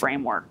sort of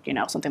framework, you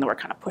know, something that we're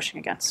kind of pushing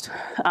against.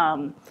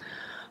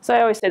 So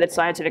I always say that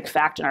scientific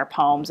fact in our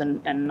poems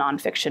and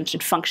nonfiction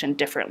should function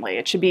differently.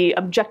 It should be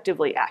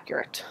objectively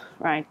accurate,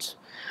 right?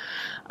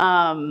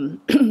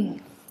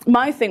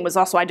 My thing was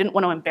also I didn't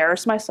want to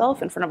embarrass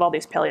myself in front of all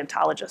these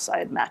paleontologists I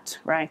had met,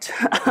 right?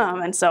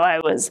 And so I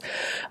was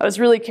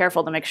really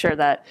careful to make sure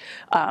that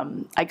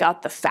I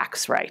got the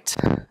facts right.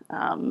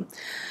 And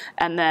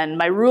then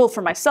my rule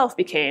for myself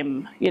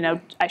became, you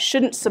know, I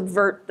shouldn't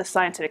subvert the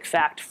scientific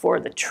fact for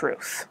the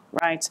truth,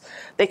 right?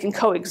 They can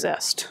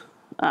coexist.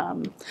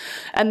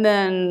 And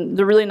then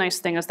the really nice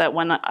thing is that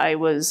when I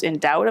was in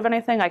doubt of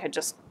anything, I could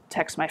just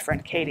text my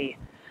friend Katie.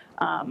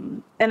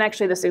 And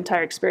actually this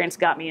entire experience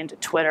got me into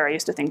Twitter. I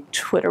used to think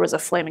Twitter was a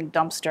flaming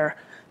dumpster,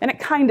 and it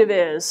kind of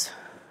is.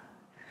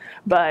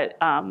 But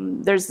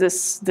there's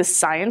this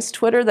science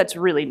Twitter that's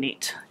really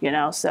neat, you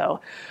know.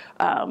 So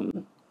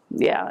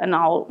yeah, and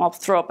I'll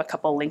throw up a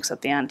couple links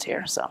at the end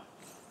here. So,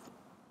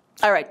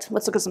 all right,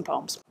 let's look at some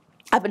poems.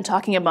 I've been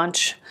talking a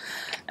bunch,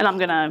 and I'm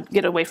gonna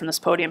get away from this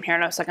podium here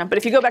in a second. But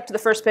if you go back to the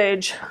first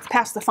page,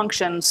 past the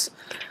functions,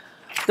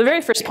 the very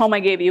first poem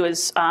I gave you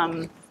is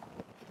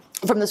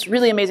from this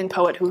really amazing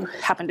poet who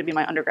happened to be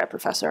my undergrad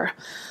professor.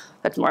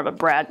 That's more of a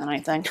brag than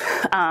anything.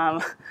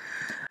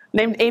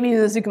 Named Amy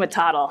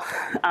Zukumatadl.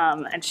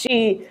 And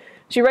she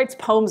writes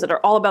poems that are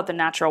all about the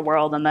natural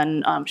world. And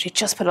then she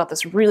just put out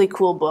this really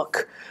cool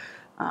book.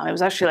 It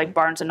was actually like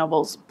Barnes &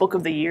 Noble's Book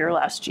of the Year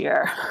last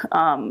year,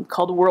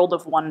 called World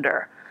of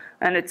Wonder.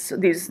 And it's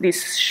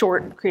these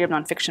short creative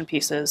nonfiction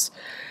pieces.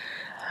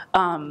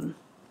 Does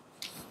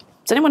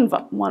anyone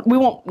want, we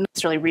won't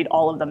necessarily read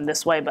all of them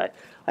this way, but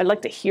I'd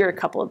like to hear a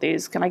couple of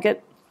these. Can I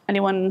get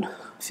anyone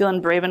feeling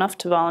brave enough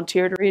to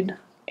volunteer to read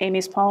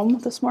Amy's poem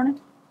this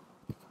morning?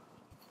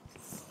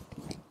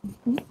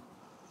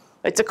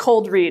 It's a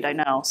cold read, I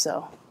know,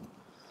 so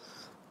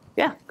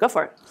yeah, go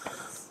for it.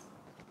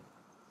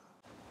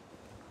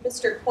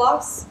 Mr.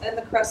 Quoss and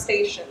the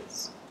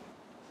Crustaceans.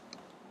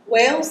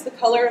 Whales the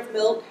color of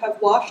milk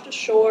have washed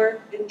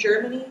ashore in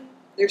Germany,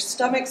 their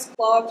stomachs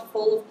clogged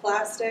full of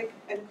plastic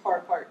and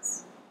car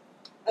parts.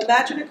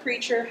 Imagine a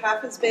creature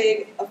half as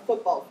big a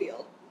football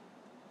field.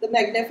 The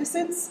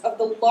magnificence of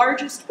the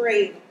largest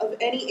brain of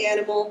any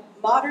animal,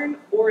 modern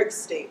or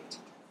extinct.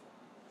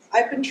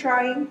 I've been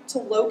trying to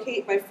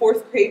locate my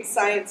 4th grade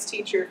science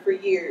teacher for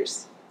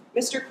years,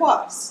 Mr.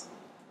 Quoss,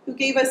 who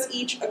gave us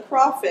each a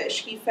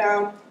crawfish he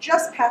found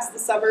just past the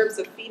suburbs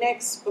of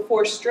Phoenix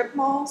before strip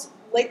malls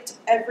licked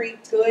every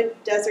good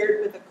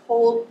desert with a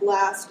cold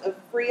blast of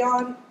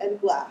Freon and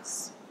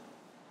glass.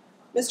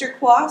 Mr.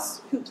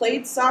 Quoss, who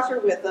played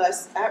soccer with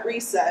us at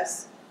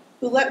recess,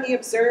 who let me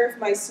observe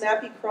my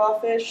snappy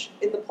crawfish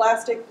in the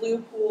plastic blue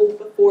pool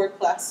before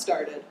class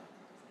started.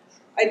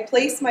 I'd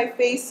place my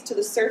face to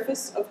the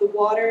surface of the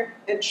water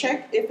and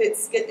check if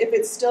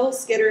it still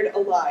skittered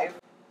alive.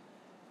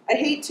 I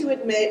hate to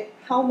admit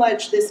how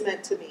much this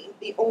meant to me,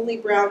 the only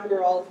brown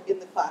girl in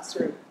the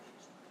classroom.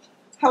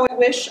 How I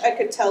wish I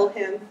could tell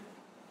him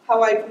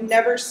how I've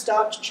never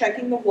stopped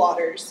checking the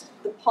waters,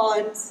 the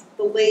ponds,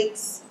 the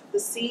lakes, the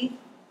sea.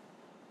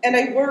 And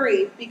I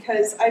worry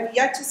because I've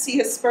yet to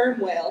see a sperm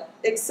whale,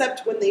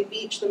 except when they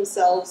beach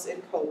themselves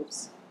in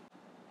coves.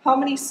 How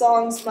many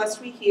songs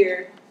must we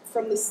hear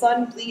from the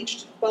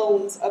sun-bleached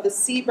bones of a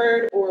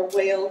seabird or a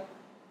whale?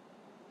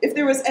 If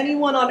there was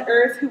anyone on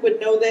Earth who would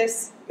know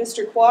this,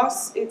 Mr.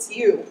 Quoss, it's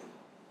you.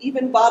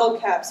 Even bottle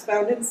caps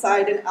found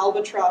inside an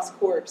albatross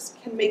corpse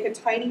can make a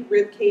tiny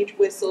ribcage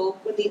whistle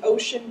when the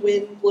ocean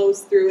wind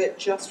blows through it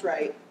just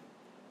right.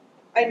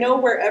 I know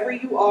wherever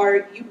you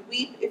are, you'd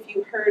weep if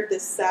you heard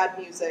this sad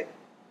music.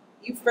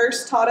 You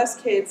first taught us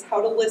kids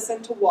how to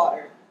listen to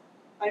water.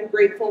 I'm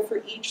grateful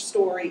for each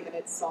story in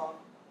its song.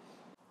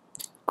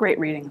 Great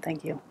reading,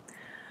 thank you.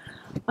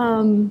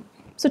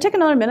 So take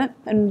another minute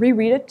and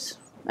reread it,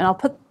 and I'll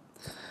put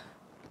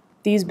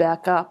these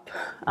back up.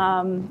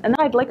 And then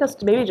I'd like us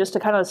to maybe just to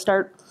kind of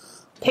start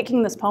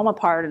picking this poem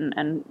apart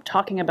and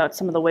talking about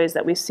some of the ways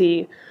that we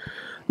see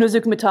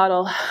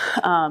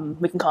Zukumatadl,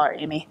 we can call her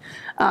Amy,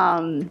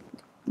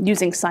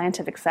 using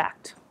scientific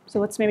fact. So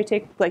let's maybe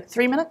take like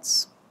 3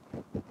 minutes.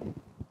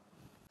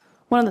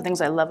 One of the things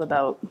I love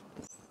about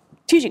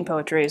teaching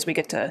poetry is we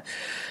get to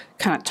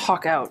kind of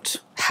talk out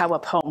how a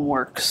poem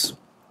works.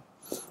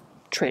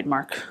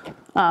 Trademark.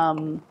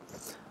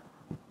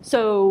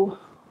 So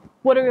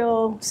what are you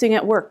all seeing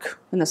at work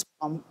in this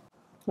poem?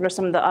 What are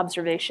some of the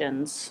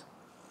observations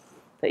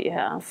that you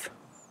have?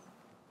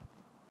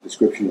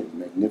 Description of the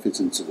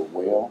magnificence of a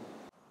whale.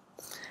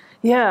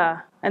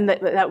 Yeah, and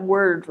that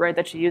word, right,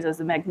 that she uses,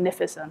 the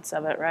magnificence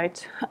of it,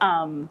 right?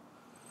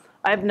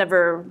 I've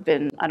never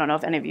been, I don't know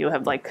if any of you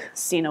have like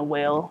seen a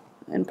whale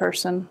in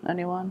person,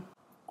 anyone?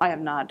 I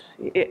have not.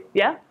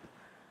 Yeah?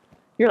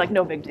 You're like,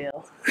 no big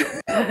deal.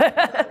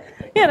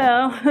 You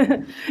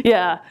know,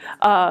 yeah.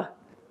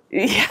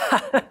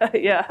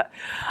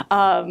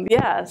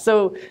 Yeah.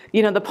 So,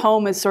 you know, the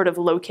poem is sort of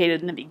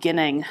located in the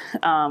beginning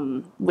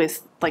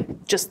with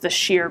like just the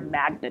sheer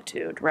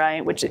magnitude,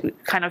 right? Which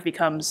it kind of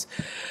becomes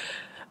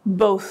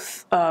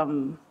both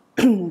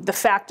the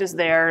fact is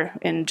there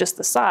in just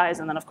the size,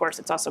 and then of course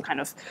it's also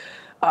kind of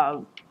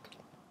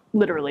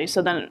literally.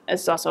 So then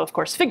it's also, of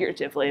course,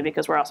 figuratively,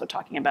 because we're also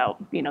talking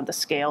about, you know, the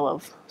scale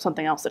of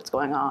something else that's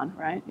going on,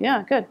 right?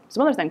 Yeah, good.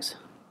 Some other things.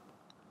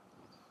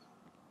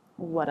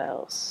 What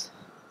else?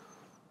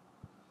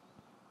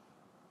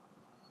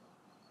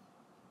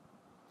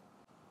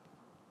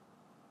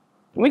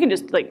 We can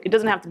just, like, it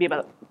doesn't have to be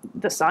about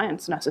the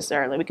science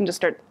necessarily. We can just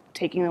start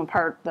taking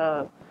apart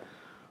the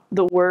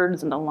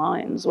words and the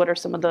lines. What are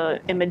some of the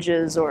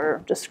images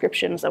or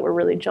descriptions that were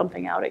really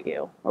jumping out at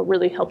you, or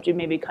really helped you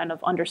maybe kind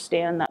of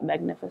understand that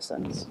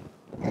magnificence?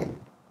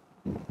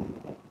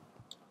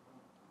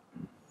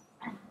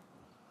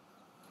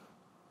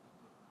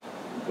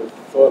 The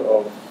thought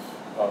of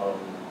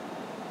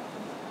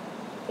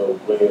the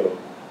whale,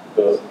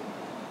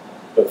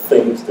 the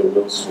things the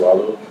whale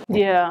swallowed.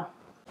 Yeah.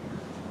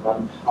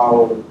 And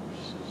how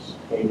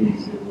Amy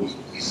is able to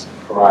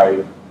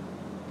describe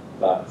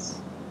that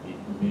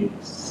it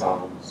makes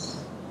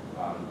sounds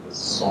and the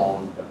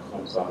song that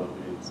comes out of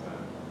it,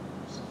 and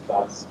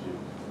that's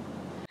beautiful.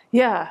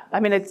 Yeah, I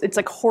mean, it's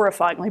like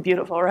horrifyingly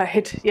beautiful,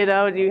 right? You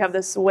know, you have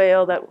this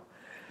whale that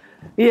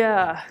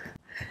Yeah.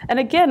 And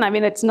again, I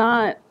mean, it's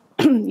not,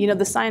 you know,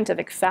 the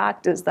scientific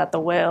fact is that the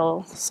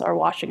whales are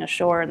washing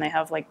ashore and they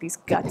have like these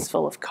guts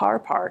full of car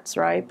parts,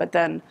 right? But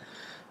then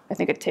I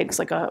think it takes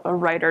like a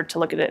writer to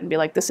look at it and be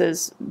like, this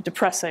is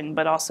depressing,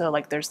 but also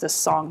like there's this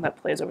song that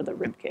plays over the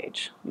rib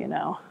cage, you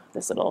know,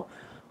 this little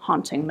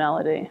haunting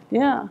melody.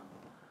 Yeah.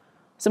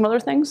 Some other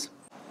things?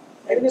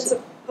 And it's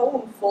a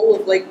poem full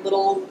of like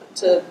little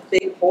to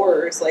big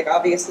horrors. Like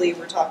obviously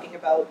we're talking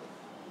about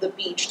the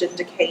beached and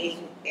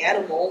decaying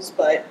animals,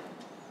 but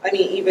I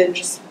mean even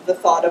just the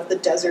thought of the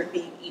desert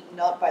being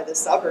eaten up by the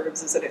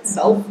suburbs is in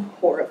itself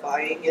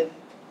horrifying in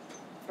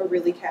a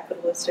really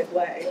capitalistic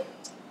way.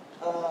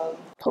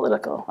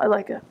 Political, I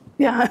like it.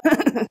 Yeah,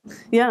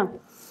 yeah.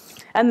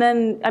 And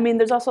then, I mean,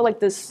 there's also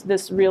like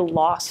this real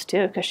loss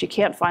too, because she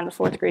can't find the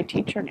 4th grade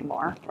teacher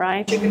anymore,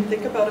 right? You can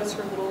think about us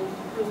for little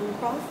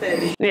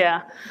crawfish.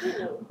 Yeah,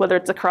 whether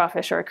it's a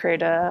crawfish or a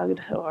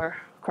crawdad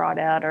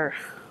or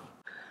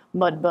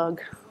mud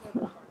bug.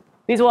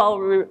 These will all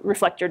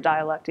reflect your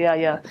dialect,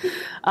 yeah.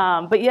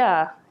 But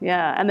yeah.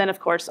 And then,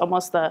 of course,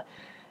 almost the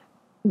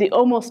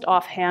almost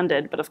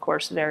offhanded, but of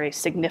course very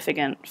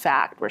significant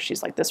fact where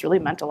she's like, this really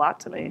meant a lot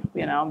to me,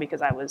 you know,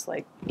 because I was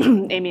like,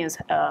 Amy is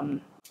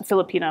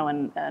Filipino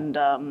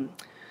and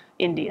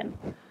Indian.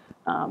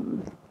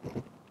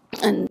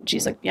 And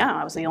she's like, yeah,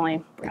 I was the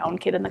only brown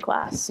kid in the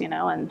class, you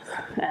know,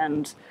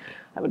 and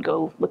I would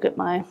go look at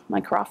my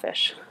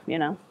crawfish, you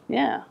know,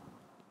 yeah.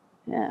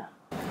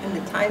 And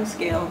the time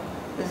scale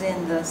was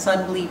in the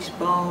sun-bleached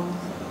bones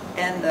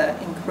and the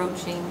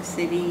encroaching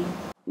city.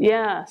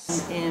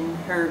 Yes. In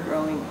her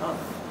growing up.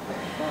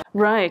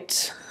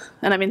 Right.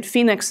 And I mean,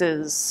 Phoenix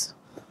is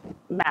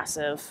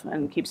massive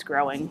and keeps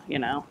growing, you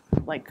know,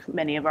 like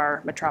many of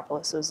our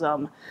metropolises.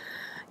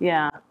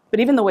 Yeah. But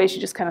even the way she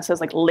just kind of says,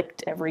 like,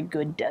 licked every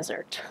good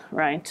desert,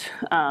 right?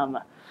 And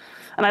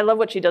I love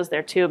what she does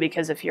there, too,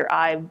 because if your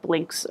eye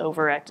blinks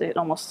over it, it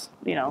almost,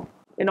 you know,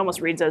 it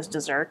almost reads as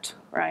dessert,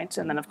 right?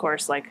 And then, of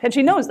course, like, and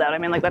she knows that. I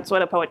mean, like, that's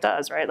what a poet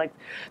does, right? Like,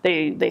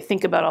 they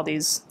think about all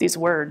these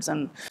words,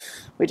 and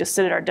we just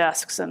sit at our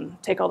desks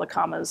and take all the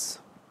commas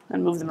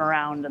and move them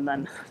around and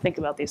then think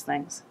about these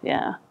things.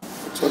 Yeah.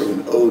 It's sort of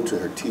an ode to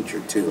her teacher,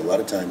 too. A lot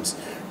of times,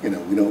 you know,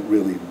 we don't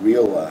really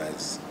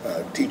realize,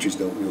 teachers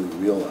don't really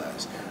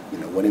realize, you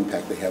know, what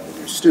impact they have on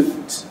their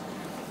students.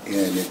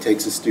 And it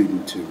takes a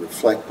student to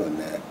reflect on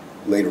that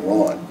later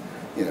on,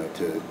 you know,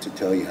 to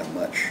tell you how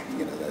much,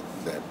 you know,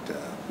 that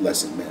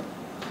lesson meant.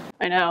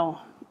 I know.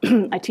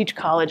 I teach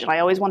college, and I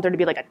always want there to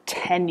be like a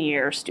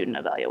 10-year student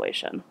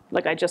evaluation.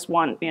 Like, I just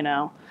want, you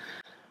know,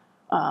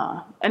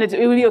 and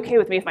it would be okay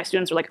with me if my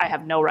students are like, I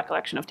have no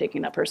recollection of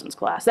taking that person's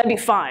class. That'd be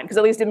fine, because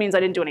at least it means I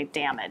didn't do any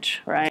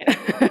damage, right?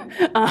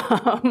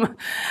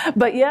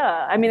 But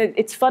yeah, I mean,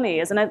 it's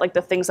funny, isn't it? Like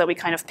the things that we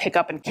kind of pick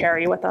up and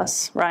carry with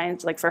us,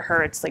 right? Like for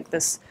her, it's like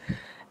this,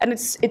 and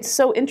it's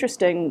so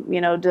interesting,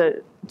 you know,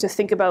 to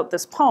think about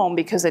this poem,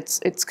 because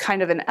it's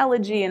kind of an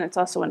elegy and it's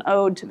also an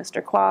ode to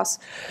Mr. Quass,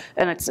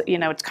 and it's, you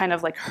know, it's kind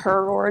of like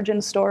her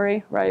origin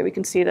story, right? We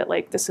can see that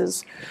like this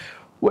is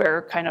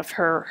where kind of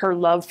her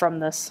love from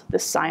this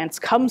science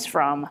comes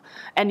from,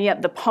 and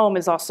yet the poem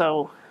is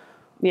also,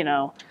 you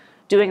know,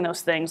 doing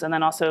those things and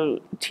then also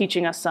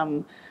teaching us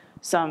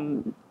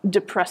some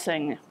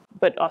depressing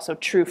but also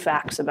true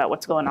facts about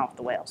what's going on with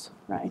the whales,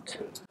 right?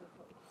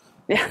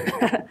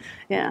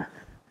 Yeah.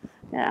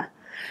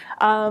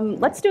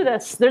 Let's do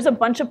this. There's a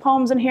bunch of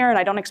poems in here, and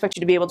I don't expect you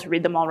to be able to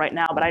read them all right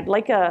now, but I'd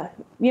like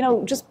you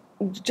know,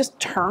 just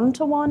turn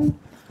to one.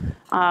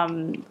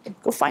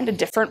 Go find a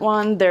different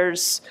one.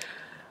 There's,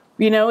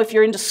 you know, if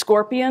you're into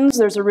scorpions,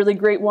 there's a really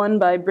great one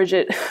by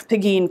Bridget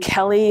Pegeen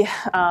Kelly.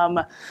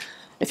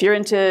 If you're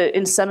into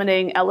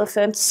inseminating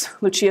elephants,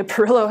 Lucia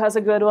Perillo has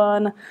a good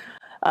one.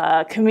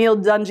 Camille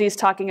Dungy's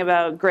talking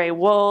about gray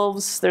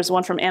wolves. There's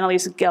one from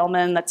Annalise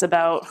Gelman that's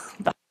about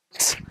the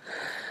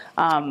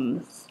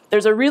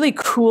there's a really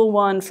cool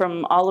one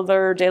from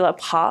Oliver de la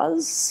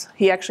Paz.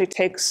 He actually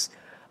takes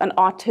an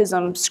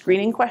autism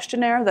screening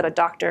questionnaire that a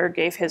doctor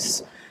gave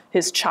his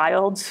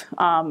child,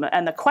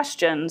 and the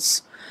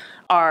questions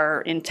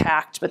are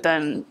intact, but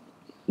then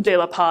de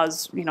la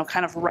Paz, you know,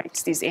 kind of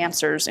writes these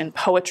answers in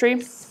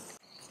poetry.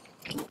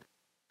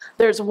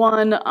 There's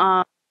one,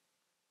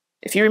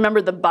 if you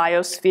remember the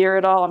biosphere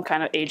at all, I'm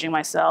kind of aging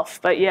myself,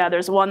 but yeah,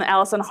 there's one,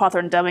 Alison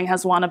Hawthorne Deming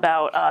has one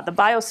about the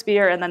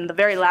biosphere, and then the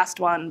very last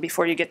one,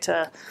 before you get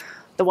to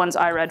the ones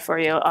I read for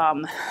you,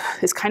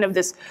 is kind of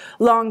this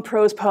long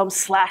prose poem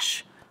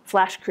slash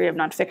flash creative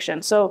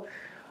nonfiction. So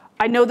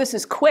I know this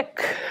is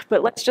quick,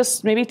 but let's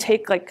just maybe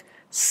take like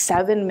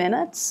 7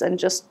 minutes and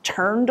just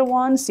turn to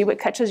one, see what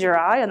catches your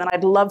eye, and then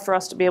I'd love for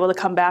us to be able to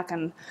come back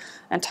and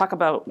talk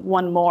about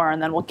one more,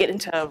 and then we'll get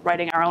into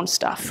writing our own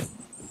stuff.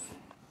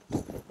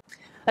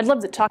 I'd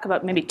love to talk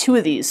about maybe 2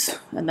 of these,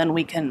 and then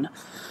we can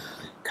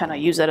kind of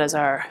use it as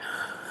our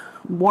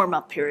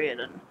warm-up period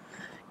and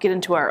get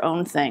into our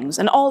own things.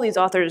 And all these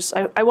authors,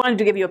 I wanted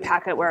to give you a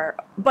packet where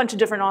a bunch of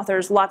different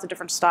authors, lots of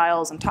different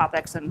styles and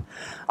topics, and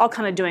all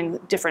kind of doing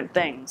different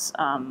things.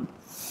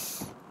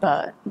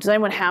 Does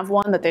anyone have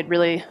one that they'd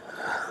really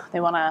they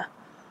want to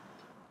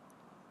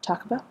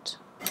talk about?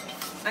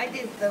 I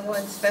did the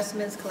one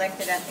specimens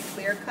collected at the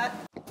clear cut.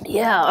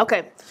 Yeah,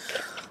 okay.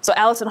 So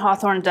Alison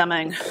Hawthorne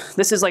Deming,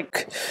 this is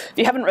like, if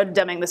you haven't read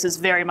Deming, this is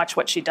very much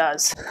what she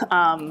does.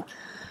 And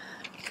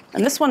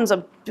this one's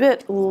a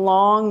bit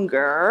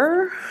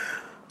longer.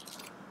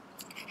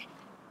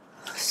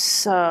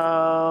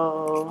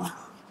 So,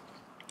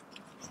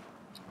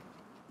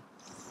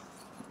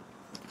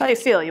 how do you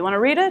feel? You want to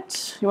read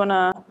it? You want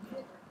to?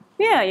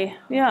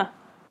 Yeah.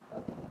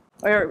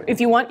 Or if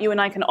you want, you and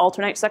I can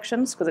alternate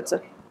sections because it's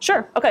a.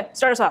 Sure. Okay.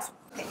 Start us off.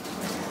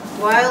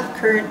 Wild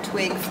currant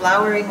twig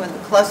flowering with a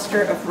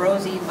cluster of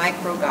rosy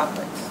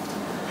microgoblets.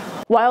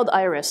 Wild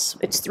iris,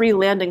 its 3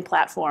 landing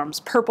platforms,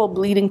 purple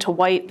bleeding to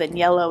white, then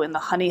yellow in the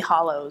honey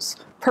hollows,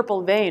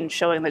 purple veins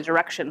showing the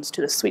directions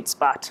to the sweet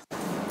spot.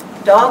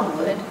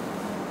 Dogwood,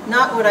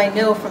 not what I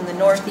know from the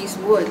northeast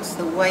woods,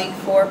 the white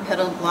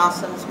 4-petaled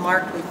blossoms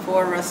marked with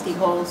 4 rusty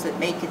holes that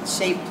make it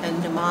shaped a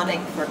mnemonic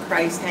for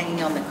Christ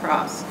hanging on the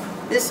cross.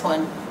 This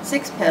one,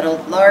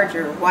 6-petaled,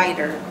 larger,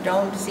 wider,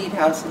 domed seed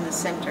house in the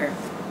center.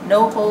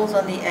 No holes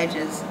on the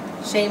edges,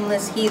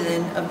 shameless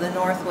heathen of the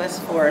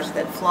northwest forest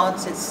that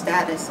flaunts its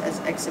status as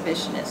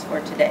exhibitionist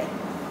for today.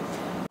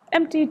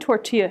 Empty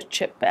tortilla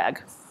chip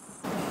bag.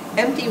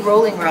 Empty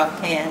Rolling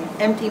Rock can,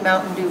 empty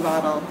Mountain Dew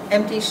bottle,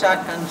 empty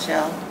shotgun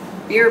shell,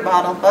 beer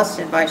bottle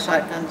busted by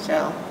shotgun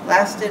shell,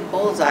 blasted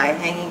bullseye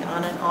hanging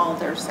on an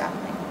alder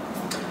sapling.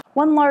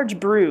 1 large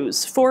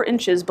bruise, 4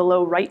 inches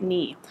below right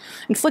knee,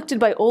 inflicted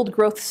by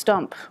old-growth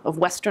stump of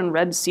western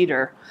red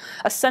cedar.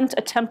 Ascent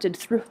attempted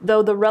through,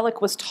 though the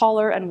relic was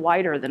taller and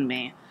wider than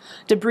me.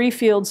 Debris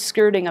field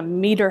skirting a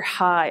meter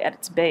high at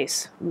its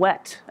base,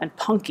 wet and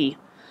punky.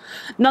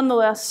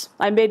 Nonetheless,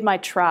 I made my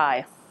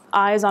try.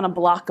 Eyes on a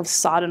block of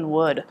sodden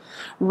wood,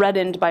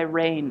 reddened by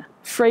rain,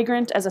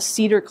 fragrant as a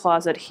cedar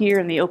closet here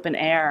in the open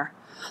air.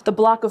 The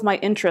block of my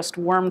interest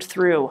wormed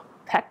through,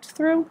 pecked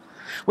through,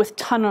 with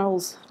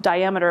tunnels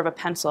diameter of a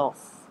pencil.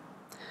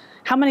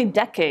 How many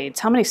decades,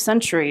 how many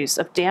centuries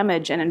of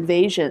damage and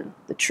invasion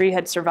the tree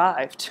had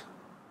survived?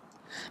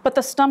 But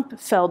the stump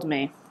felled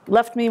me,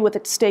 left me with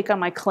its stake on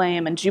my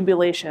claim and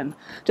jubilation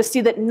to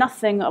see that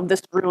nothing of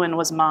this ruin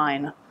was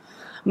mine.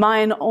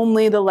 Mine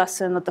only the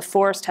lesson that the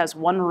forest has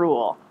one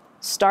rule: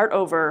 start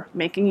over,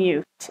 making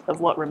use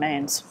of what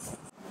remains.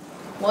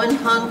 1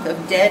 hunk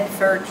of dead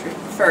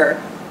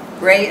fir,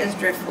 gray as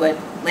driftwood,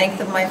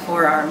 length of my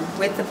forearm,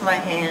 width of my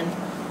hand,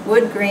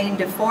 wood grain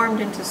deformed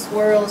into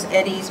swirls,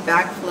 eddies,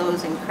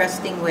 backflows, and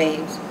cresting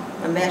waves,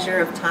 a measure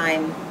of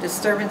time,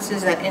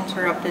 disturbances that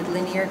interrupted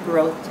linear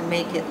growth to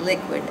make it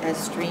liquid as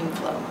stream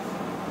flow.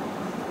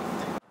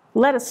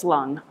 Lettuce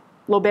lung,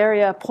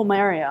 Loberia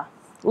pulmonaria,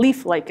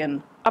 leaf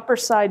lichen, upper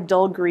side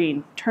dull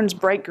green, turns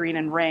bright green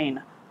in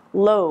rain.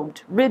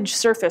 Lobed, ridge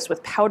surface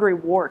with powdery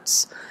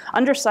warts,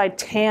 underside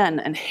tan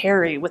and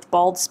hairy with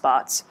bald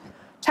spots.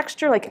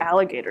 Texture like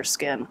alligator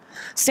skin.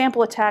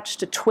 Sample attached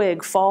to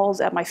twig falls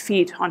at my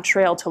feet on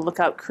trail to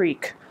Lookout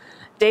Creek.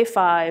 Day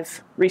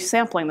 5,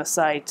 resampling the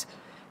site,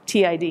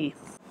 TID.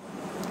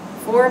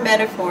 4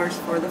 metaphors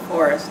for the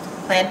forest: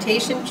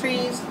 plantation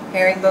trees,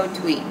 herringbone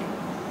tweed.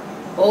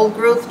 Old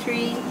growth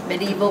tree,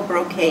 medieval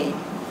brocade.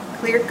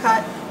 Clear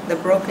cut, the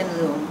broken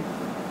loom.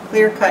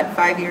 Clear cut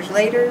 5 years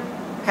later,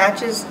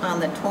 patches on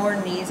the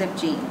torn knees of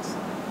jeans.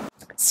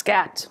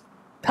 Scat,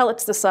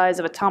 pellets the size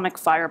of atomic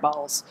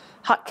fireballs,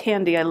 hot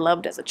candy I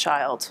loved as a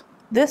child.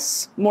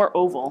 This, more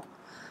oval,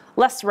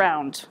 less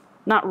round,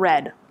 not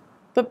red,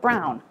 but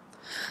brown.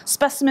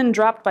 Specimen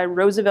dropped by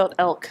Roosevelt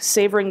elk,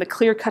 savoring the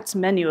clear cut's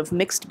menu of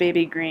mixed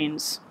baby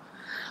greens.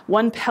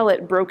 1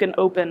 pellet broken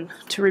open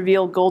to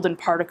reveal golden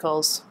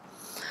particles.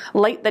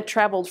 Light that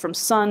traveled from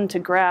sun to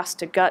grass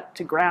to gut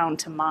to ground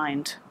to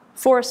mind.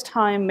 Forest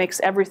time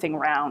makes everything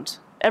round,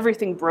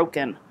 everything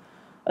broken,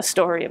 a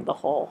story of the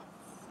whole.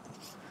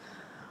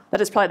 That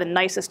is probably the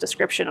nicest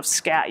description of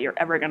scat you're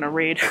ever going to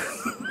read.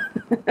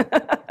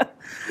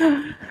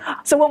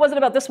 So what was it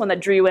about this one that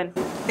drew you in?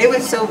 It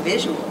was so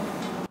visual.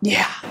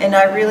 Yeah. And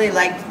I really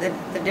liked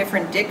the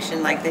different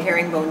diction, like the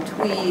herringbone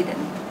tweed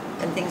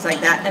and things like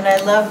that. And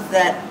I love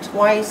that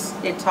twice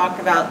it talked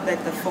about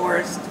that the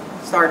forest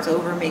starts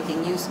over,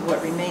 making use of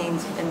what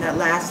remains. And that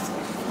last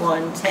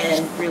one,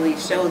 10, really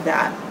showed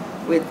that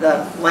with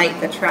the light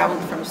that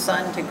traveled from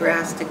sun to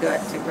grass to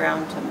gut to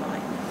ground to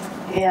mind.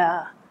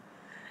 Yeah.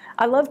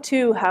 I love,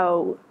 too,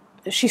 how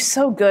she's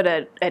so good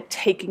at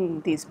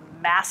taking these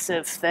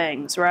massive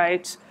things,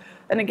 right?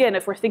 And again,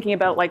 if we're thinking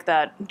about like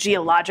that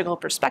geological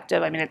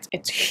perspective, I mean,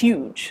 it's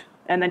huge.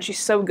 And then she's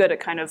so good at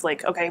kind of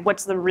like, okay,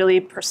 what's the really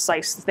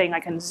precise thing I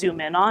can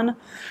zoom in on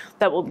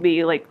that will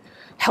be like,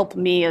 help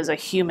me as a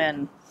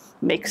human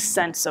make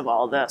sense of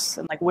all this?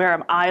 And like, where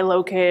am I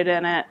located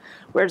in it?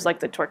 Where's like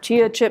the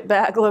tortilla chip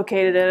bag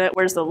located in it?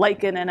 Where's the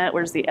lichen in it?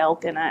 Where's the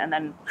elk in it? And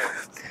then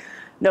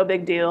no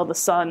big deal, the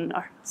sun,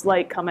 it's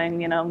light coming,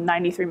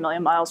 93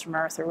 million miles from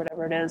Earth or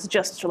whatever it is,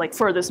 just to, like,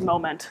 for this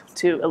moment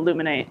to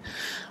illuminate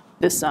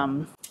this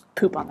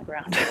poop on the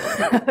ground.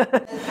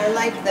 I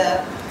like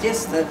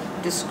just the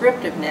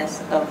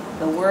descriptiveness of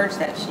the words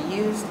that she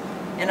used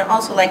And I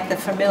also like the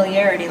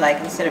familiarity, like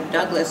instead of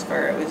Douglas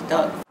fir, it was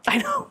Doug. I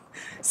know.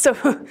 So,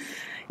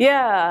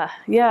 yeah.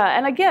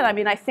 And again, I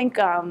mean, I think,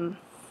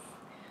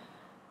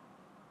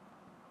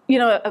 you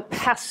know, a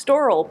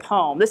pastoral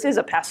poem, this is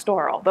a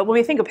pastoral, but when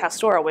we think of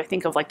pastoral, we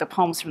think of like the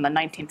poems from the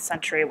 19th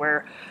century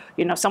where,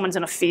 you know, someone's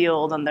in a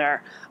field and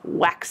they're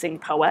waxing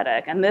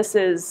poetic. And this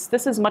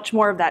is much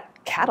more of that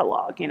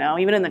catalog, you know,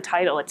 even in the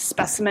title, it's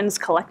specimens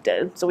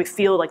collected. So we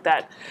feel like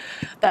that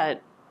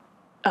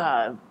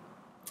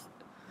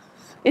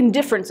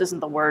indifference isn't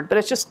the word, but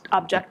it's just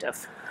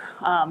objective.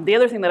 The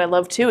other thing that I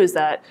love too is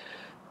that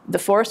the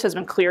forest has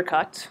been clear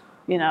cut,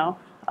 you know,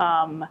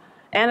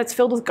 and it's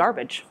filled with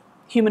garbage.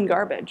 Human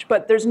garbage,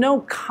 but there's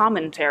no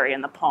commentary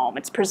in the poem.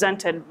 It's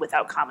presented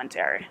without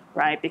commentary,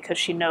 right? Because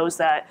she knows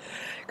that,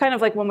 kind of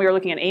like when we were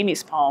looking at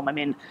Amy's poem, I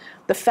mean,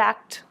 the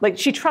fact, like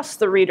she trusts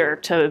the reader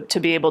to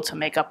be able to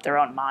make up their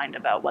own mind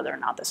about whether or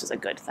not this is a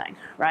good thing,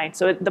 right?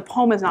 So the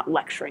poem is not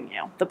lecturing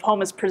you. The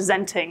poem is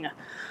presenting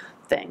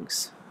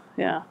things,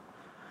 yeah.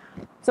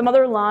 Some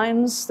other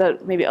lines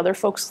that maybe other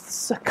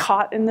folks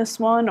caught in this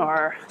one,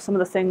 or some of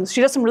the things,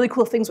 she does some really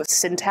cool things with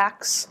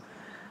syntax.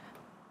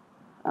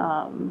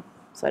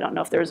 So I don't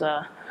know if there's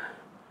a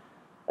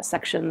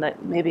section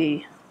that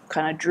maybe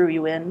kind of drew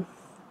you in.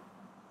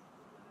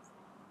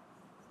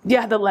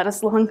 Yeah, the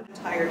lettuce lung.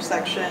 Entire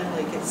section,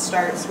 like it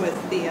starts with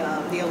the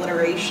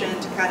alliteration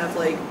to kind of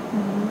like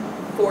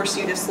force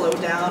you to slow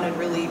down and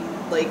really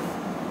like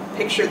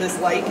picture this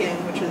lichen,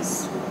 which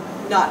is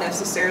not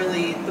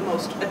necessarily the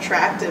most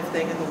attractive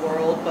thing in the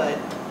world, but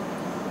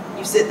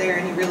you sit there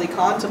and you really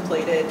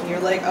contemplate it and you're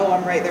like, oh,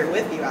 I'm right there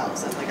with you,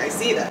 Allison. Like I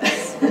see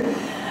this.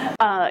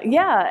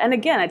 Yeah, and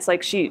again, it's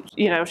like she's,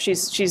 you know,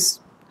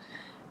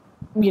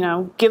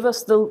 give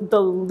us the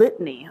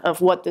litany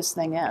of what this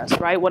thing is,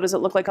 right? What does it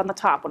look like on the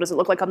top? What does it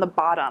look like on the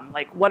bottom?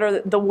 Like, what are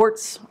the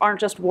warts? Aren't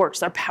just warts;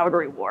 they're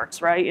powdery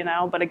warts, right? You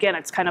know. But again,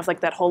 it's kind of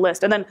like that whole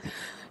list. And then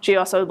she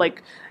also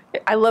like,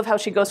 I love how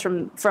she goes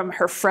from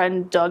her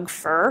friend Doug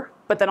Fir,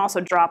 but then also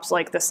drops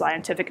like the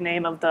scientific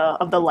name of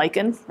the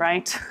lichen,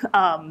 right?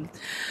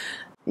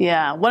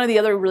 Yeah, one of the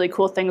other really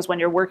cool things when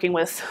you're working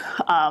with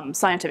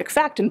scientific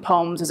fact in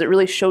poems is it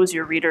really shows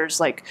your readers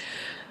like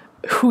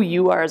who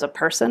you are as a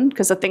person,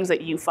 because the things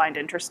that you find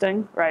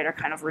interesting, right, are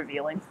kind of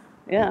revealing.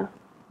 Yeah,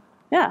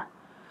 yeah.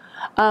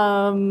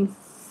 And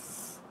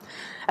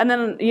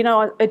then, you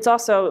know, it's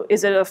also,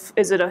 is it a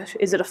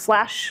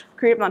flash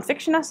creative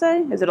nonfiction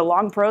essay? Is it a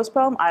long prose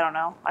poem? I don't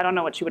know. I don't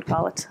know what you would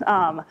call it.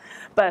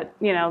 But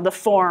you know, the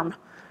form,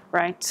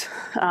 right?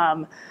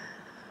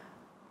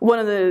 One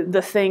of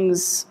the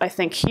things I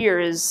think here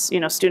is,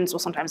 you know, students will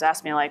sometimes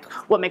ask me like,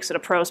 what makes it a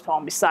prose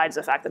poem besides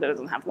the fact that it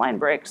doesn't have line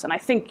breaks? And I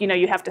think, you know,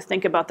 you have to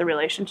think about the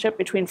relationship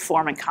between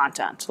form and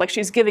content. Like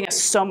she's giving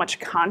us so much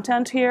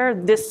content here,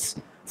 this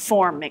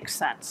form makes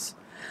sense.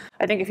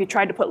 I think if you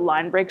tried to put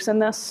line breaks in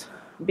this,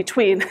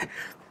 between,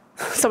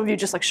 some of you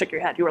just like shook your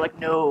head. You were like,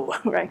 no,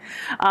 right?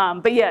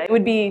 But yeah, it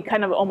would be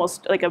kind of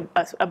almost like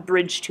a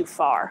bridge too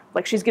far.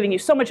 Like she's giving you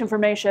so much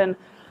information.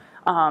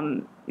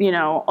 You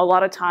know, a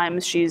lot of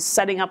times she's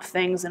setting up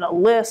things in a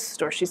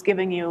list, or she's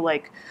giving you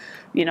like,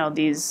 you know,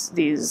 these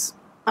things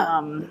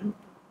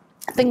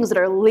that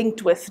are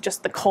linked with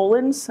just the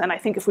colons. And I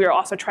think if we were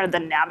also trying to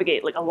then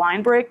navigate like a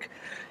line break,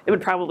 it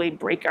would probably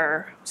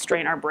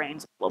strain our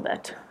brains a little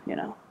bit, you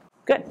know.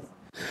 Good.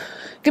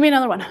 Give me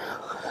another one.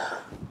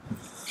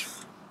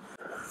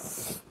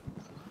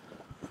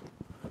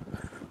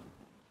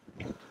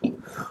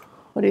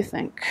 What do you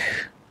think?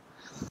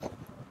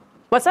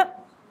 What's that?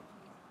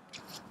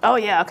 Oh,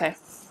 yeah, okay.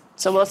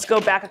 So let's go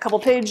back a couple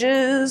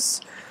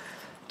pages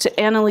to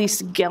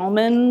Annalise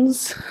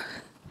Gelman's.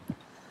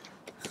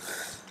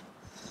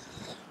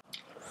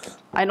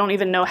 I don't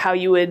even know how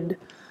you would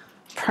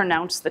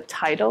pronounce the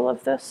title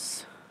of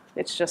this.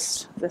 It's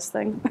just this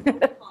thing.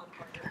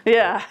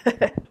 Yeah.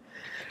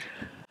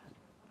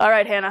 All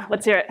right, Hannah,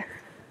 let's hear it.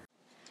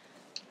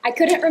 I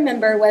couldn't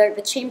remember whether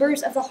the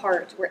chambers of the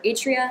heart were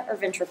atria or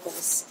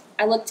ventricles.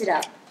 I looked it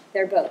up.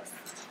 They're both.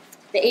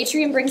 The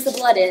atrium brings the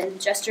blood in,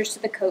 gestures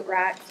to the coat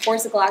rack,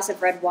 pours a glass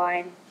of red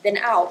wine, then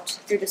out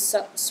through the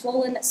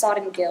swollen,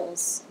 sodden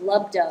gills,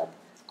 lub-dub,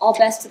 all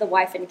best to the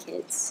wife and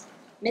kids.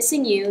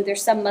 Missing you,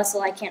 there's some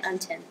muscle I can't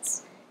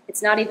untense.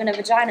 It's not even a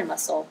vagina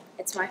muscle,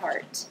 it's my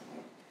heart.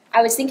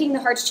 I was thinking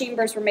the heart's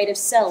chambers were made of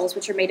cells,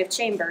 which are made of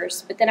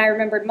chambers, but then I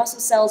remembered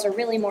muscle cells are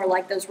really more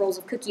like those rolls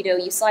of cookie dough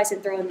you slice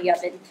and throw in the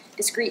oven,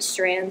 discrete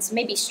strands.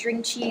 Maybe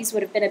string cheese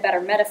would have been a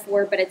better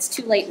metaphor, but it's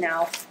too late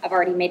now. I've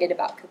already made it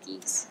about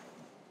cookies.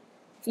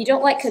 If you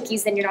don't like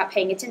cookies, then you're not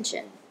paying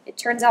attention. It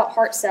turns out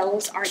heart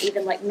cells aren't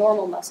even like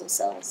normal muscle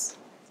cells.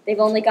 They've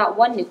only got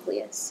one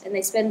nucleus, and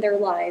they spend their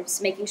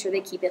lives making sure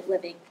they keep it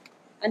living.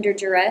 Under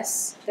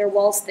duress, their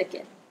walls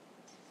thicken.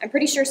 I'm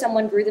pretty sure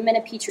someone grew them in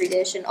a petri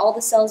dish, and all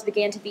the cells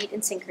began to beat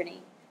in synchrony,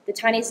 the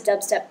tiniest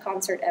dubstep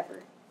concert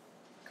ever.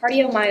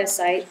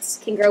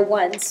 Cardiomyocytes can grow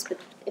once,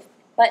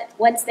 but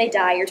once they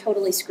die, you're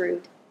totally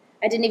screwed.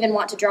 I didn't even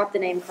want to drop the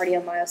name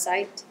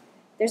cardiomyocyte.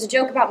 There's a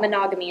joke about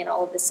monogamy in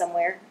all of this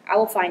somewhere. I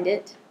will find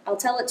it. I'll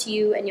tell it to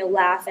you and you'll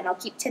laugh, and I'll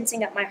keep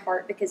tensing up my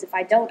heart because if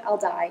I don't, I'll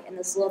die, and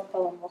this love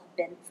poem will have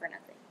been for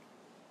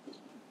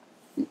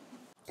nothing.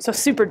 So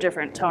super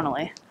different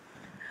tonally.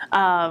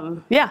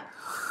 Yeah.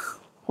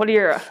 What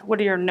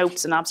are your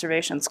notes and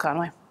observations,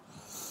 Conway?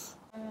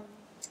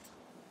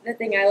 The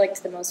thing I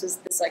liked the most was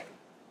this like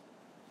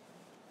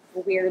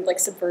weird like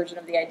subversion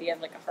of the idea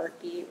of like a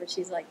heartbeat, where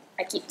she's like,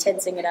 I keep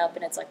tensing it up,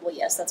 and it's like, well,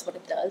 yes, that's what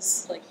it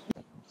does. Like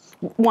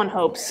one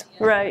hopes,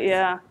 right?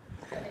 Yeah.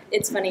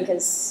 It's funny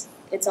because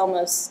it's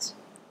almost,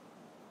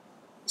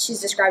 she's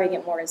describing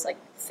it more as like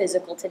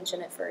physical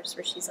tension at first,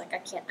 where she's like, I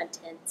can't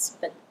untense,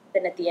 but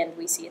then at the end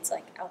we see it's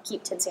like, I'll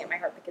keep tensing at my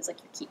heart because like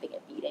you're keeping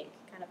it beating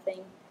kind of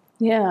thing.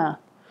 Yeah.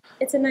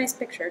 It's a nice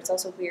picture. It's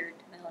also weird,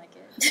 and I like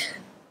it.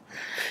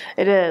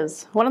 It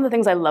is. One of the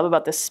things I love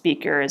about this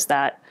speaker is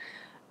that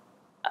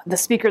the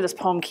speaker of this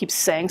poem keeps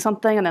saying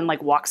something and then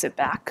like walks it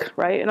back,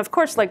 right? And of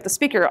course, like the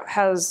speaker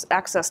has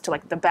access to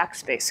like the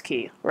backspace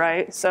key,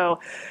 right? So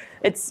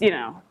it's, you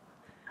know,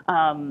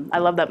 I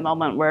love that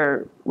moment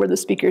where the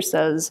speaker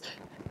says,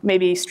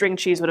 maybe string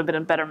cheese would have been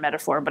a better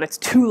metaphor, but it's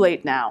too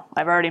late now.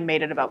 I've already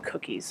made it about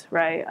cookies,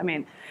 right? I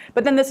mean,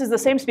 but then this is the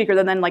same speaker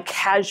that then like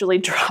casually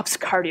drops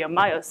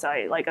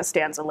cardiomyocyte like a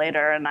stanza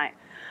later, and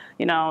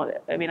you know,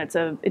 I mean, it's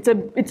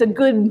a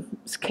good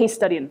case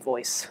study in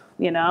voice,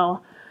 you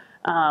know?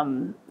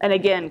 And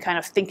again, kind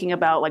of thinking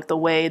about like the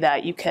way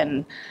that you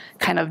can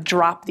kind of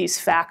drop these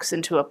facts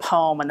into a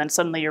poem, and then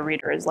suddenly your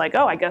reader is like,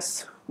 oh, I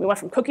guess we went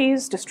from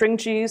cookies to string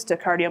cheese to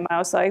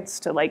cardiomyocytes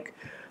to like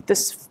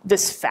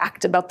this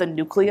fact about the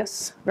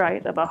nucleus,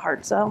 right? About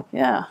heart cell,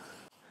 yeah.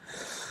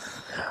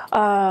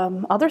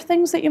 Other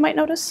things that you might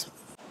notice?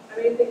 I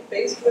mean, I think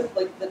based with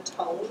like the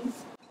tone,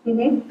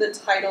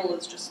 the title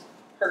is just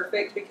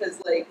perfect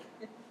because like,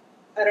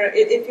 I don't know,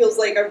 it feels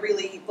like a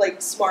really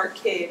like smart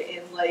kid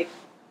in like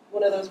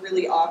one of those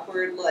really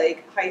awkward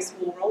like high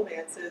school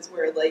romances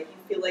where like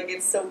you feel like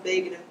it's so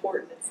big and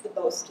important. It's the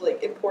most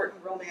like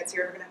important romance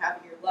you're ever gonna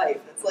have in your life.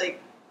 And it's like,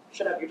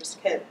 shut up, you're just a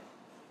kid.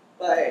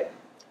 But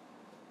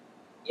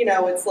you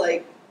know, it's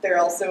like they're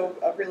also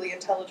a really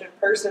intelligent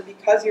person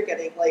because you're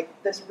getting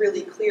like this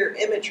really clear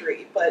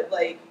imagery. But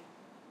like,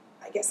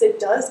 I guess it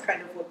does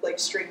kind of look like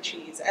string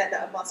cheese, and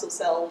a muscle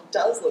cell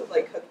does look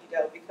like cookie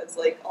dough because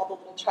like all the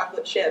little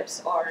chocolate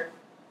chips are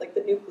like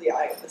the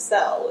nuclei of the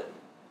cell. And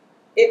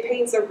it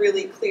paints a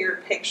really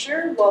clear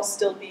picture while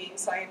still being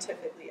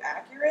scientifically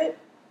accurate.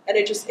 And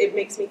it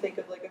makes me think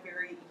of like a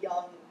very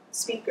young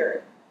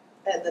speaker.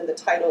 And then the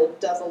title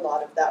does a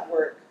lot of that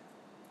work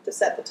to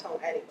set the tone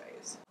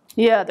anyways.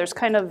 Yeah, there's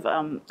kind of,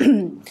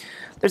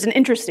 there's an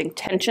interesting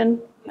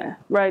tension,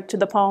 right, to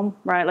the poem,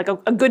 right? Like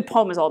a good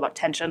poem is all about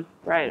tension,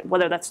 right?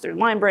 Whether that's through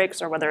line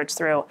breaks or whether it's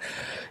through,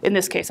 in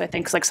this case, I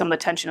think like some of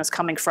the tension is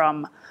coming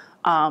from,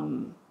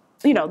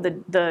 you know,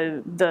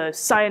 the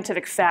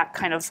scientific fact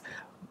kind of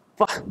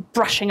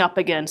brushing up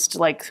against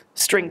like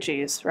string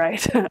cheese,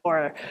 right?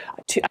 Or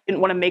I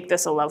didn't want to make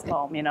this a love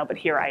poem, you know, but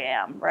here I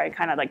am, right?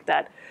 Kind of like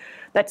that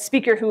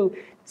speaker who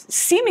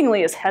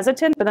seemingly is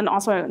hesitant, but then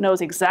also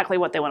knows exactly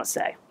what they want to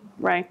say,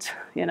 right?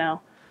 You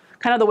know,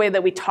 kind of the way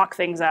that we talk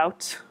things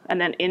out, and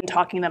then in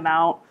talking them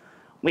out,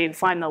 we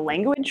find the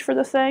language for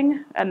the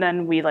thing, and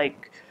then we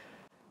like,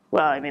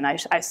 well, I mean, I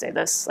say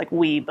this like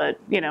we, but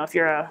you know, if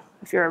you're a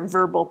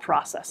verbal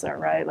processor,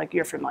 right? Like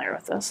you're familiar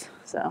with this,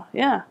 so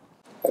yeah.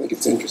 I think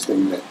it's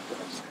interesting that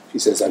she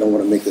says, I don't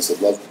want to make this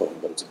a love poem,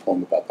 but it's a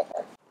poem about the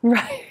heart.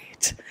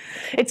 Right.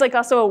 It's like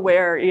also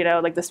aware, you know,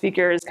 like the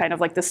speaker is kind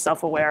of like this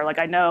self-aware, like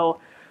I know,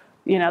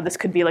 you know, this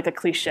could be like a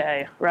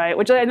cliche, right?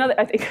 Which I know that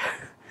I think,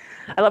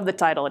 I love the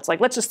title. It's like,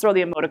 let's just throw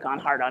the emoticon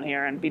heart on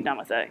here and be done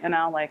with it, you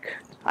know? Like,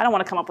 I don't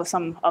want to come up with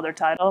some other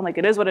title. Like,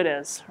 it is what it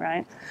is,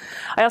 right?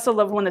 I also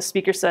love when the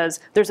speaker says,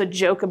 there's a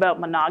joke about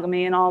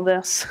monogamy in all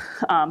this.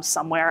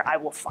 Somewhere I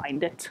will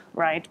find it,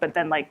 right? But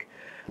then like,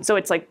 so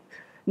it's like,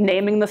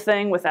 naming the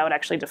thing without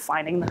actually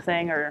defining the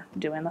thing or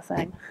doing the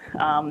thing,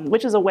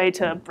 which is a way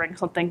to bring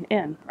something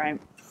in, right?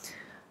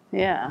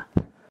 Yeah.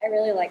 I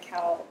really like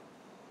how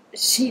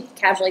she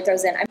casually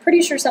throws in, I'm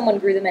pretty sure someone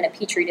grew them in a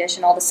petri dish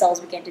and all the cells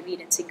began to beat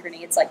in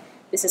synchrony. It's like,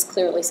 this is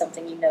clearly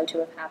something you know to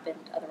have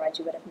happened, otherwise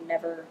you would have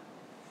never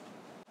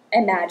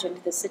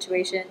imagined this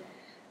situation.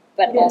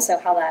 But also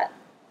how that,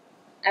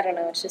 I don't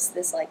know, it's just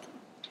this like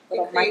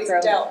little micro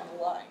doubt in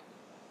the line.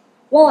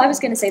 Well, I was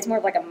going to say it's more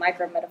of like a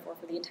micro metaphor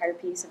for the entire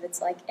piece of it's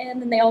like, and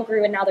then they all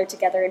grew and now they're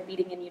together and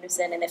beating in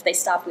unison, and if they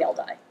stop, we all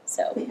die.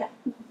 So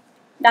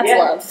that's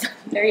love.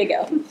 There you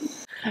go.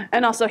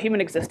 And also human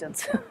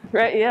existence,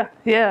 right?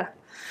 Yeah.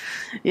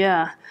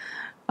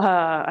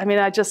 I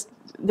mean,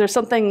 there's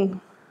something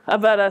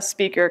about a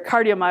speaker,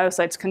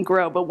 cardiomyocytes can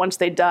grow, but once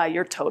they die,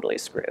 you're totally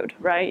screwed,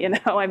 right? You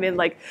know, I mean,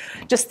 like,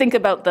 just think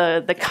about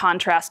the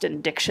contrast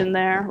in diction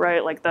there,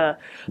 right? Like the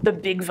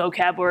big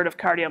vocab word of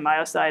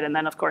cardiomyocyte, and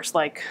then of course,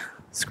 like,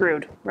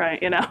 screwed,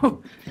 right? You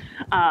know?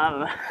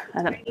 And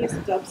then, Tiniest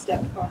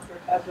dubstep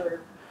concert ever,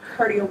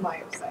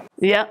 cardiomyocyte.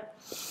 Yeah.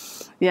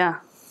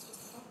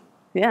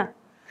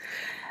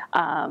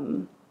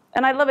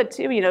 And I love it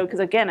too, you know, because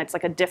again, it's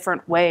like a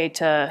different way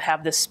to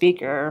have this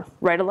speaker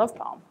write a love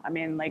poem. I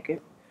mean,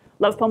 like,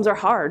 love poems are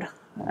hard,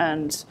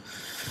 and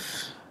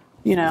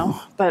you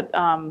know, but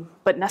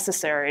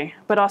necessary.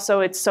 But also,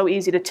 it's so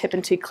easy to tip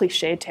into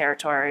cliche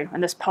territory.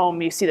 In this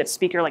poem, you see that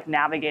speaker like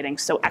navigating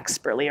so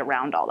expertly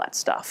around all that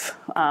stuff.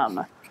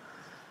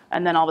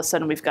 And then all of a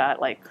sudden, we've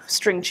got like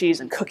string cheese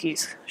and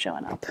cookies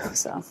showing up.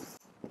 So,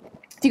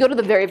 if you go to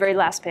the very, very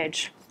last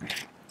page,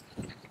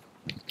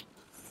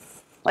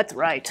 let's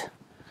write.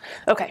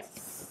 Okay,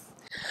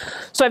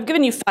 so I've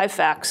given you 5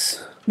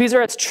 facts. These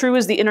are as true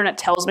as the internet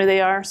tells me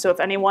they are. So if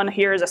anyone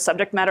here is a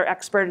subject matter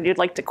expert and you'd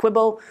like to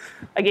quibble,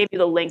 I gave you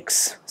the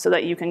links so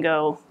that you can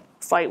go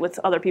fight with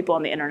other people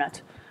on the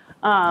internet.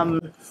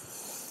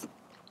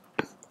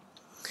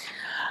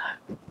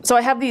 So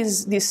I have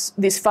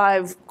these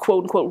 5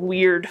 quote unquote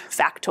weird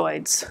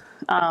factoids.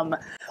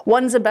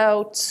 One's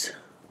about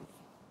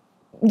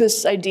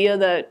this idea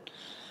that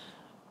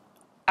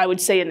I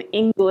would say in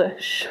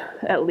English,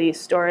 at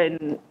least, or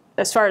in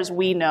as far as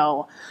we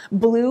know,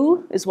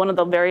 blue is one of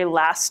the very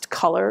last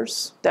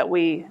colors that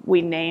we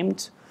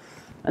named.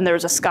 And there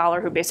was a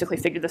scholar who basically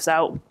figured this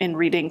out in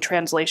reading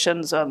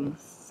translations of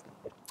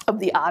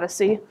the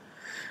Odyssey,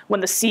 when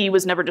the sea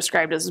was never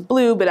described as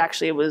blue, but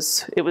actually it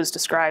was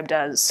described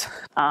as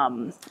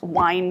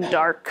wine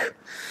dark.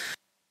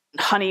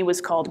 Honey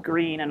was called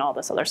green, and all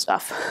this other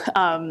stuff.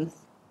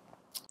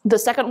 The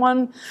second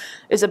one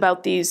is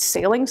about these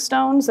sailing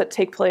stones that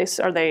take place,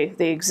 or they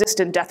exist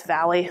in Death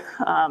Valley.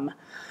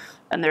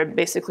 And they're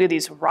basically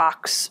these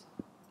rocks,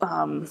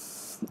 and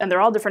they're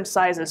all different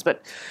sizes,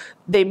 but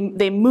they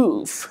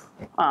move.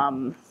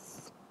 And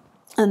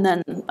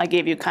then I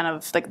gave you kind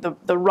of like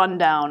the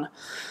rundown.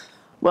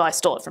 Well, I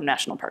stole it from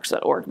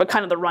nationalparks.org, but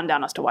kind of the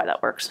rundown as to why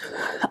that works.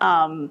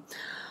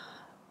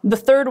 The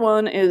third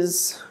one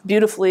is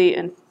beautifully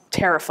and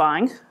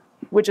terrifying,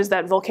 which is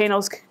that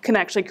volcanoes can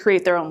actually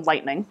create their own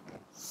lightning.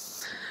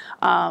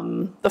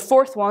 The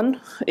fourth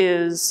one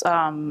is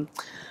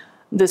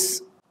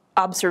this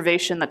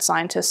observation that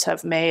scientists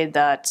have made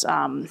that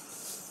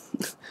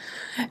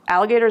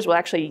alligators will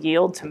actually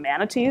yield to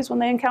manatees when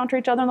they encounter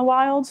each other in the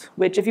wild,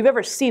 which if you've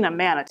ever seen a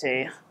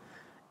manatee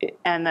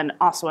and then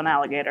also an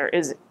alligator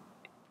is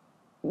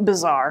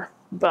bizarre,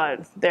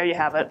 but there you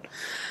have it.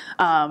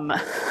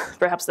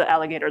 Perhaps the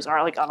alligators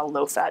are like on a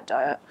low-fat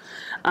diet.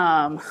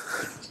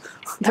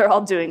 They're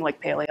all doing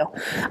like paleo.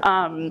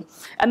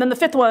 And then the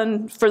fifth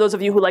one, for those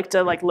of you who like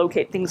to like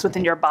locate things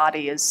within your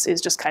body, is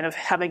just kind of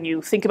having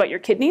you think about your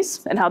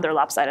kidneys and how they're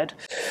lopsided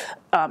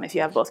if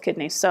you have both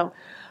kidneys. So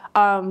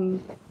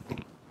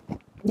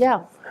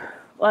yeah,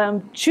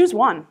 choose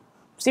one,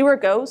 see where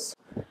it goes.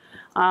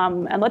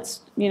 And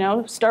let's,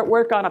 start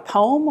work on a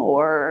poem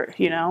or,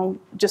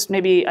 just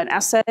maybe an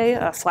essay,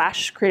 a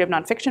flash creative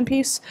nonfiction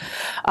piece,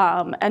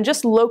 and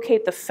just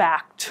locate the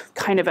fact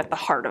kind of at the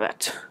heart of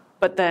it.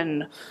 But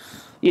then,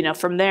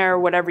 from there,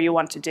 whatever you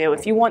want to do.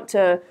 If you want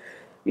to,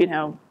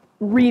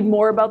 read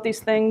more about these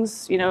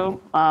things, go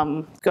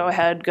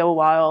ahead, go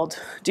wild,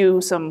 do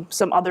some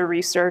other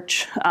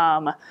research.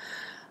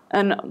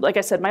 And like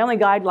I said, my only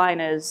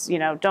guideline is,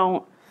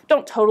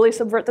 don't totally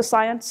subvert the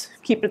science,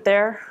 keep it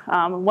there.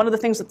 One of the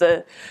things that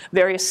the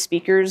various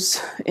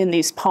speakers in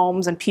these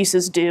poems and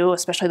pieces do,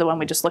 especially the one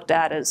we just looked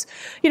at, is,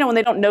 when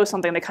they don't know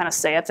something, they kind of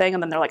say a thing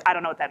and then they're like, I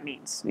don't know what that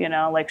means,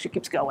 like she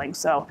keeps going.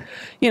 So,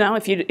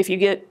 if you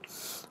get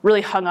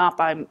really hung up,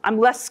 I'm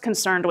less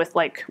concerned with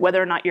like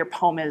whether or not your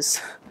poem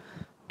is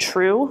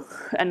true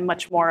and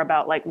much more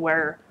about like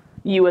where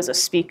you as a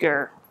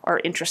speaker are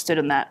interested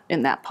in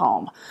that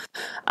poem.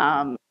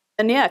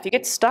 And yeah, if you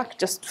get stuck,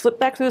 just flip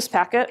back through this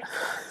packet.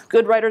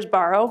 Good writers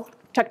borrow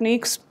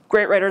techniques.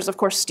 Great writers, of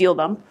course, steal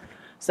them.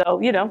 So,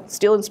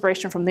 steal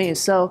inspiration from these.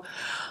 So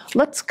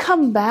let's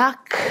come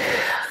back.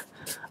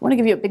 I want to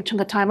give you a big chunk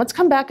of time. Let's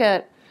come back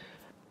at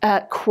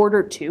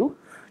 1:45,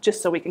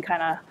 just so we can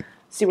kind of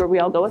see where we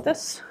all go with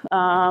this.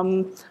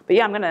 But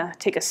yeah, I'm going to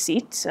take a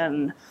seat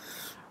and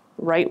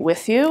write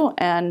with you.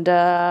 And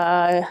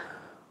yeah,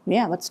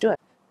 let's do it.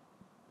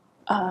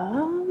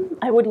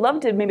 I would love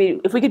to maybe,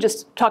 if we could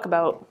just talk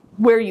about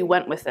where you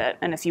went with it.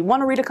 And if you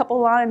want to read a couple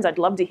lines, I'd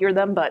love to hear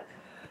them. But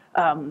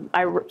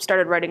I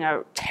started writing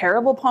a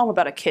terrible poem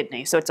about a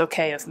kidney. So it's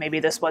okay if maybe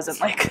this wasn't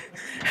like,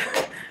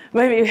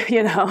 maybe,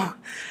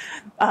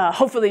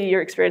 hopefully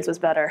your experience was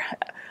better.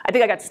 I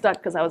think I got stuck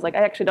because I was like, I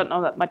actually don't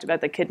know that much about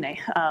the kidney.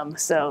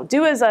 So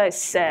do as I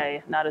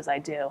say, not as I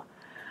do.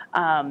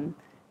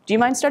 Do you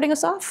mind starting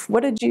us off?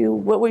 What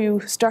were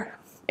you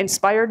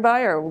inspired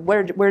by, or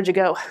where'd you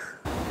go?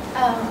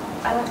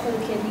 I went for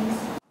the kidneys.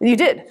 You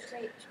did?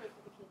 Straight for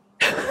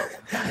the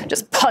kidneys.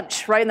 Just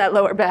punch right in that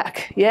lower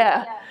back.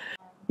 Yeah.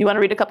 You want to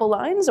read a couple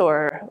lines,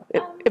 or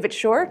if it's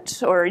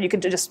short, or you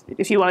could just,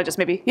 if you want to just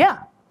maybe, yeah,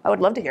 I would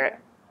love to hear it.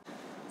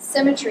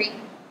 Symmetry,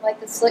 like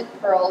the slick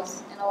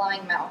pearls in a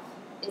lying mouth,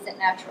 isn't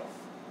natural.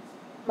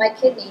 My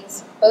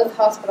kidneys, both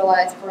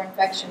hospitalized for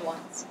infection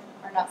once,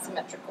 are not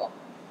symmetrical.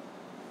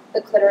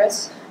 The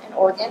clitoris, an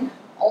organ,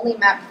 only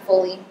mapped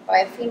fully by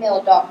a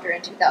female doctor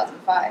in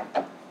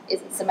 2005,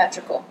 isn't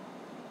symmetrical.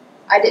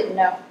 I didn't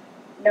know.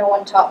 No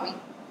one taught me.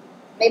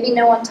 Maybe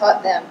no one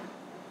taught them.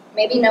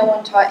 Maybe no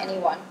one taught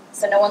anyone,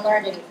 so no one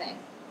learned anything.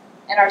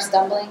 And our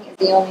stumbling is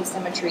the only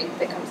symmetry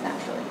that comes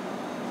naturally.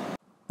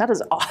 That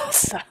is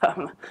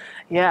awesome.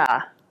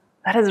 Yeah,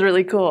 that is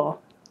really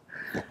cool.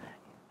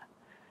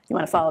 You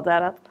want to follow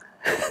that up?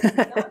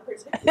 Not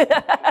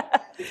particularly.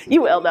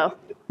 You will, though.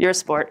 You're a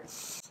sport.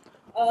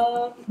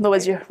 Um, What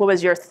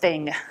was your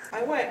thing?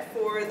 I went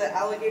for the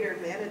alligator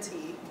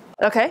manatee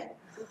Okay.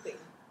 looping.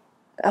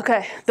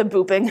 Okay. The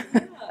booping.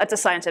 That's a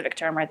scientific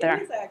term right there.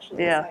 It is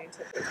actually Yeah. a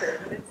scientific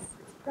term, and it's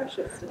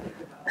precious to think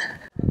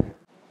about.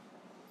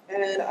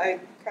 And I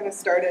kind of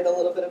started a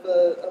little bit of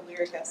a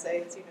lyric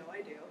essay, as you know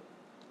I do.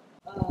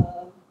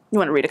 You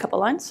want to read a couple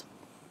lines?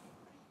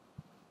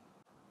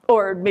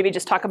 Or maybe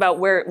just talk about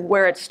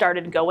where it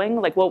started going?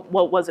 Like,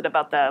 what was it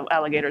about the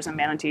alligators and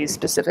manatees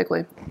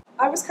specifically?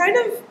 I was kind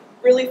of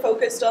really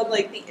focused on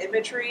like the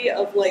imagery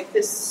of like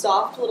this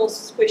soft little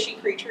squishy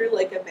creature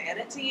like a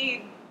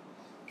manatee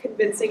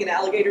convincing an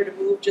alligator to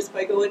move just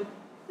by going,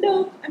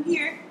 "No, I'm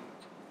here,"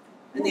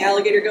 and the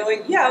alligator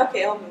going, "Yeah,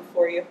 okay, I'll move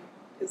for you,"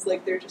 because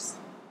like they're just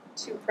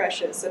too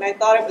precious. And I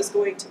thought it was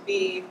going to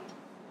be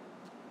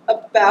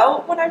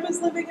about when I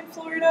was living in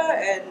Florida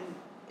and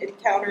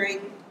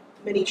encountering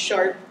many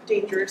sharp,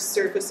 dangerous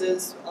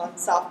surfaces on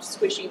soft,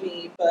 squishy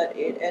me, but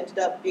it ended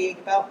up being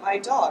about my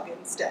dog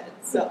instead.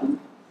 So,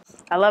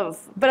 I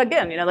love, but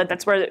again, like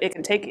that's where it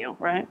can take you,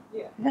 right?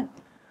 yeah. Yeah.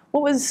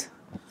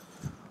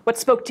 What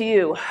spoke to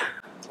you?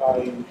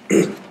 I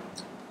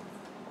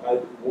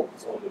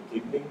worked on the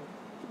kidney.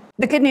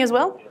 The kidney as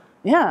well?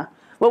 Yeah.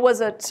 What was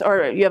it?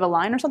 Or you have a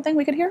line or something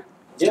we could hear?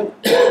 Yeah.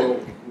 So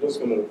I'm just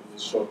gonna be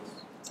short.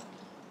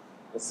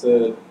 I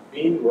said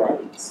being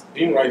right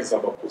is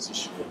about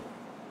positioning.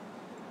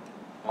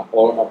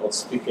 Or about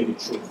speaking the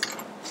truth.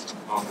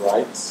 I'm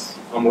right,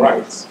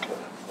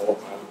 or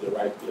I'm in the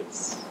right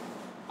place.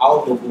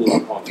 How noble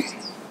and honest.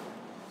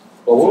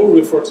 But when we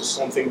refer to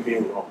something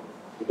being wrong,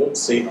 we don't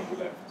say I'm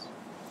left.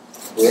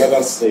 We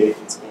rather say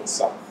it's on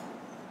south.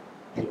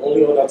 The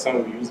only other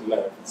time we use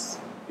left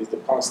is the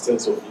past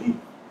tense of leave.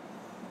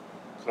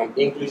 Can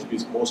English be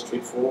more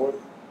straightforward?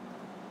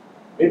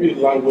 Maybe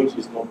the language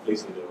is not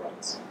placed in the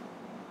right.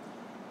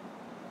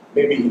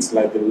 Maybe it's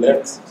like the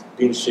left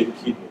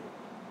bean-shaped kidney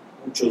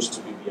who chose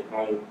to be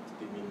behind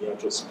the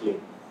miniature spleen,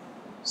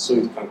 so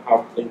it can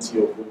have plenty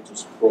of room to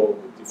sprawl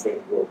with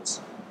different words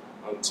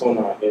and turn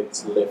our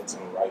heads left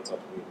and right at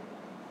will.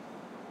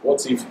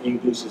 What if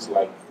English is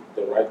like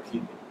the right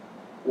kidney,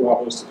 who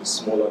happens to be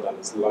smaller than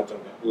its larger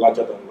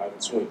than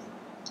life twin,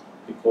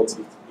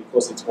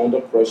 because it's under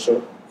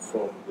pressure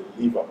from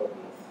the liver up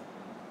north?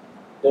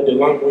 Then the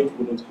language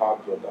wouldn't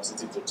have the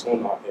audacity to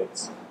turn our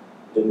heads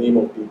in the name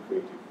of being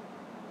creative.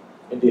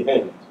 In the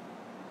end,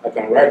 I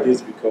can write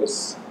this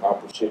because I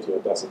appreciate the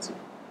audacity,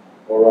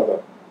 or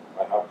rather,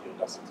 I have the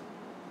audacity.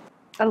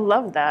 I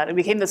love that. It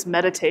became this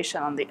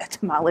meditation on the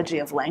etymology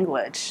of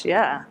language.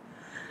 Yeah.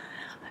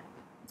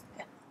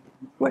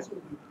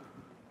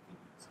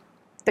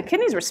 The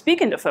kidneys were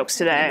speaking to folks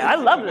today. I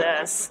love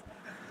this.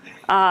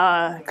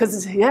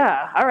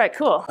 Yeah. All right,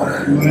 cool.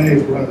 Mine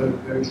is rather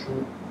very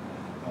short.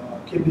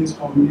 Kidneys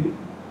for me,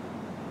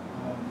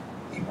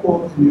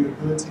 equal in your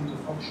ability to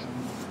function,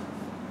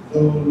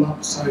 though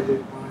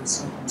lopsided by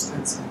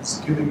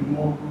circumstances, giving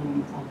more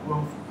room for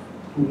growth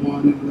to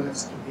one and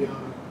less to the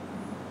other.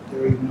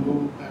 There is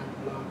no bad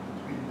blood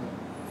between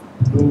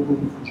them, no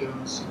room for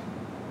jealousy.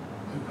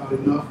 They've got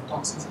enough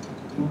toxicity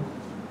to deal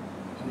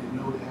with, and they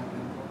know they have an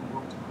important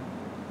work to do.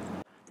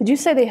 Did you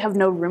say they have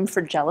no room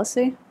for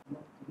jealousy?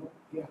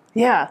 Yeah.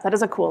 Yeah, that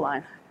is a cool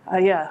line.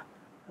 Yeah.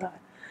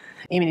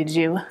 Amy, did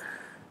you?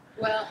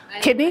 Well,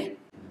 Kidney?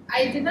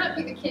 I did not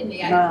pick the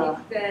kidney. No.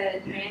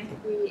 picked the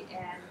manatee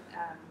and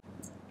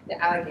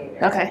the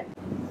alligator. Okay.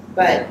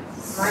 But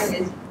mine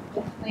is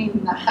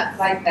definitely not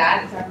like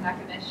that, so I'm not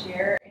going to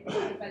share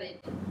anything. But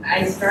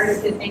I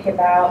started to think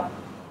about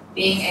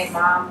being a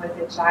mom with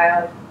a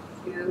child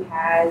who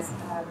has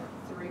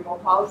cerebral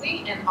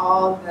palsy and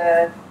all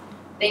the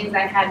things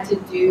I had to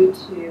do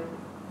to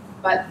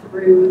butt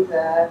through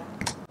the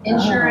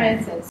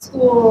insurance and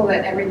school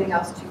and everything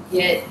else to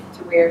get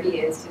to where he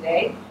is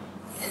today.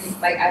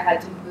 And like I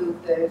had to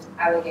move those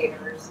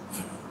alligators,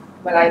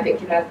 what I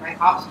pictured as my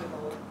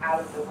obstacle, out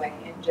of the way.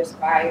 And just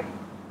by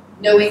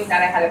knowing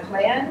that I had a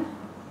plan,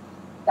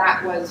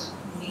 that was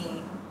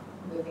me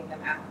moving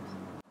them out.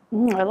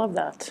 I love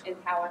that. Is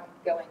how I'm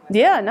going with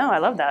Yeah, no, I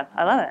love that.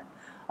 I love it.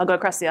 I'll go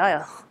across the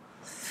aisle.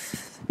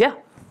 Yeah.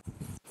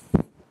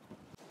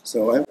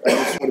 So I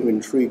was sort of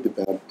intrigued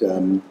about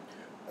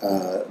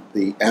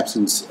the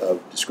absence of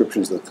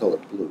descriptions of the color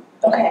blue.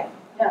 Okay.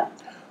 Yeah.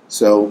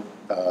 So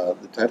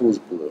the title is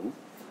Blue.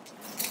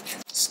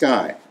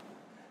 Sky,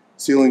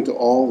 ceiling to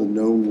all the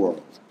known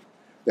world,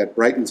 that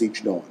brightens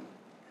each dawn,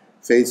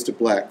 fades to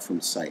black from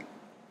sight.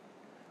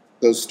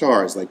 Those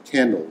stars like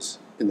candles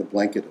in the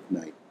blanket of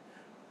night,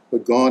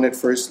 but gone at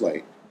first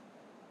light.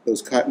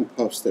 Those cotton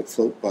puffs that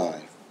float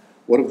by,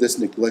 what of this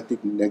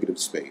neglected negative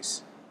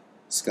space?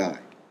 Sky.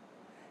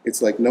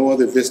 It's like no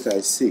other vista I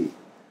see,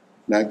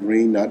 not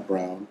green, not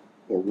brown,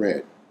 or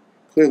red.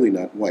 clearly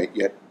not white,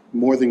 yet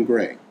more than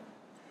gray.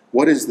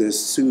 What is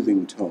this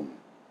soothing tone,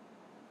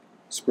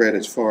 spread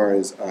as far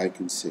as eye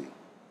can see?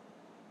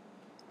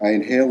 I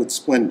inhale its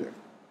splendor,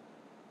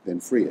 then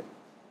free it.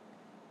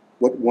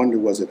 What wonder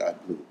was it I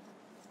blew?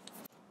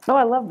 Oh,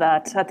 I love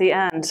that at the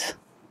end.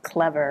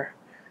 Clever.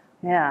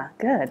 Yeah,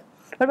 good.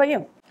 What about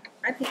you?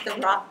 I picked the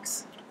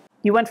rocks.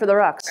 You went for the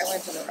rocks. I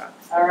went for the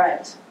rocks. All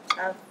right.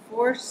 A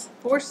force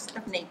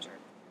of nature.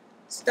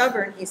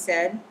 Stubborn, he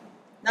said.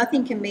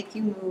 Nothing can make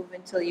you move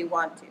until you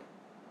want to.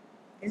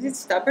 Is it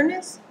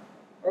stubbornness?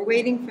 Or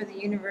waiting for the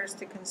universe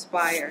to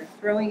conspire,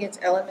 throwing its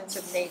elements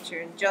of nature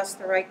in just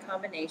the right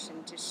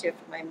combination to shift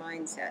my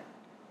mindset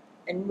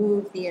and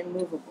move the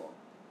immovable,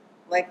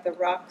 like the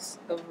rocks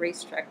of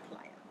racetrack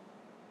playa.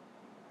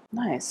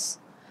 Nice.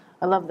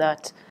 I love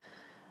that.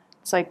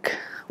 It's like,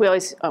 we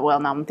always, oh, well,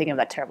 now I'm thinking of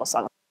that terrible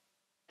song,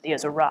 He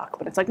is a rock,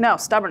 but it's like, no,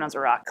 stubborn as a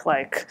rock.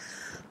 Like,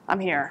 I'm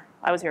here.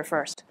 I was here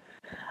first.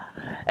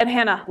 And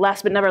Hannah,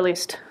 last but never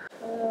least.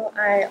 Oh,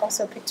 I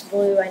also picked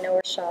blue. I know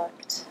we're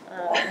shocked.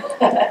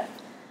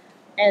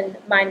 And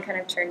mine kind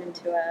of turned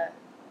into a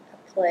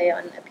play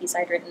on a piece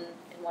I'd written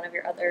in one of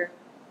your other,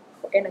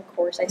 in a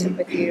course I took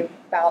with you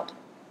about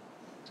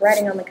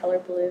writing on the color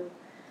blue.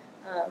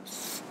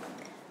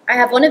 I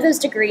have one of those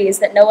degrees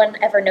that no one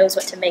ever knows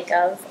what to make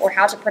of, or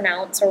how to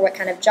pronounce, or what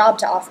kind of job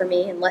to offer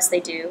me unless they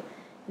do,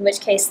 in which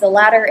case the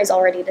latter is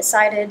already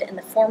decided and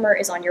the former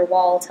is on your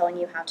wall telling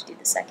you how to do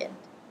the second.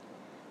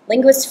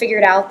 Linguists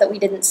figured out that we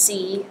didn't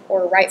see,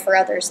 or write for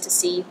others to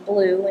see,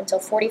 blue until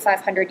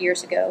 4,500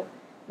 years ago,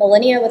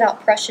 millennia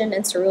without Prussian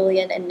and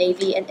cerulean and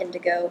navy and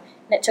indigo,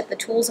 and it took the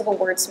tools of a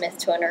wordsmith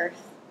to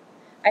unearth.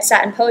 I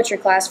sat in poetry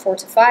class 4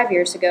 to 5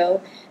 years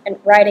ago, and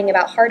writing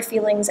about hard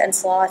feelings and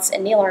sloths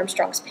and Neil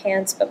Armstrong's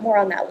pants, but more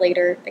on that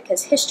later,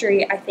 because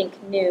history, I think,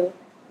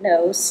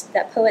 knows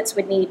that poets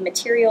would need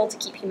material to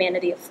keep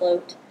humanity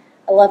afloat,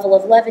 a level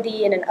of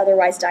levity in an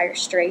otherwise dire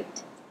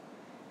strait.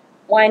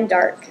 Wine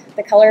dark,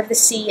 the color of the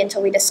sea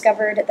until we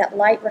discovered that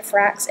light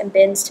refracts and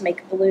bends to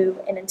make blue,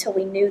 and until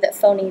we knew that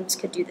phonemes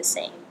could do the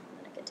same.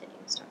 And it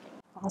continues talking.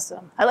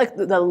 Awesome. I like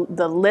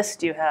the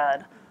list you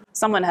had.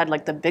 Someone had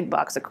like the big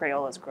box of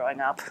Crayolas growing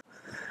up.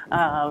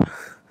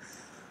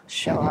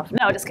 Show off.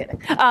 No, just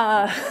kidding.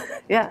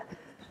 Yeah.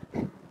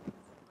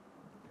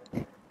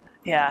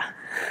 Yeah.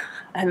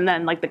 And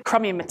then like the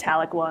crummy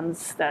metallic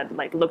ones that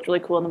like looked really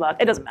cool in the box.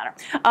 It doesn't matter.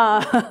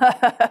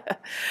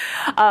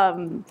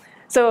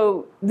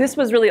 So this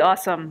was really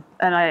awesome.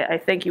 And I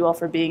thank you all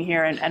for being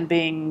here and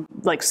being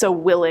like so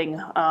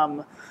willing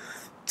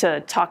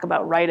to talk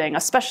about writing,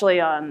 especially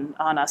on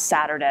a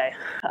Saturday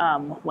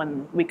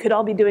when we could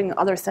all be doing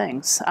other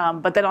things.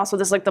 But then also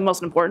this is like the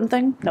most important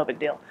thing, no big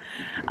deal.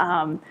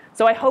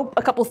 So I hope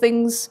a couple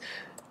things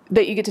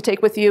that you get to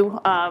take with you.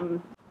 I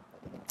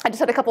just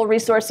had a couple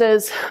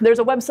resources. There's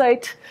a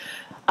website,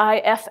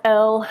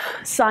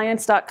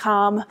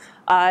 iflscience.com,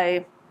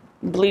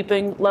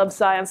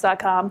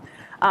 lovescience.com.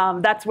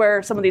 That's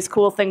where some of these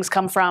cool things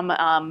come from,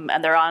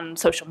 and they're on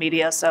social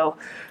media, so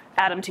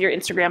add them to your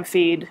Instagram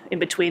feed in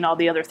between all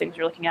the other things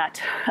you're looking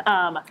at.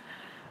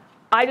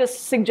 I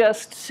just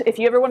suggest if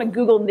you ever want to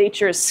Google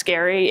nature is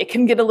scary, it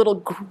can get a little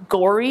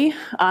gory,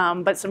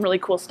 but some really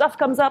cool stuff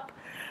comes up.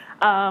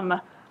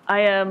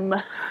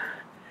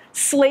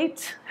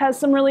 Slate has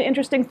some really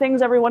interesting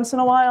things every once in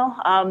a while.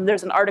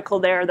 There's an article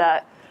there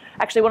that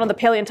actually one of the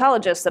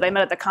paleontologists that I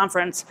met at the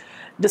conference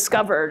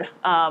discovered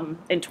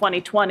in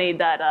 2020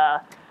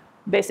 that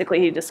basically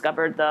he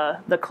discovered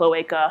the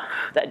cloaca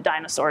that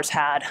dinosaurs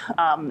had.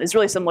 Is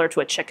really similar to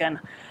a chicken.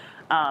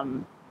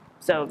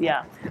 So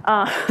yeah,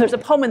 there's a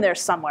poem in there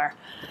somewhere.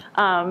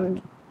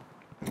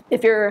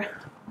 If you're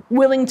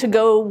willing to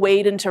go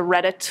wade into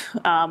Reddit,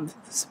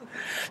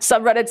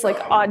 subreddits like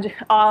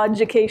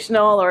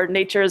Educational or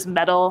Nature's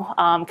Metal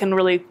can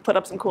really put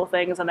up some cool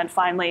things. And then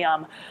finally,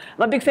 I'm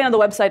a big fan of the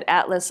website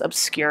Atlas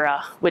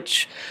Obscura,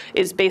 which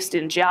is based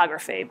in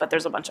geography, but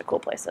there's a bunch of cool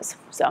places.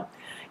 So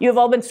you have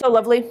all been so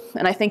lovely,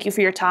 and I thank you for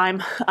your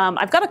time.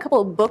 I've got a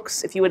couple of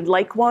books. If you would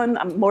like one,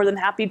 I'm more than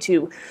happy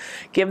to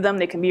give them.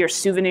 They can be your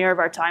souvenir of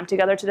our time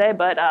together today,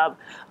 but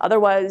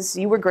otherwise,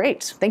 you were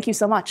great. Thank you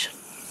so much.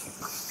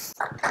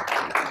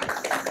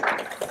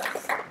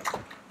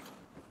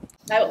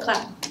 I will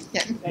clap.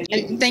 Yeah.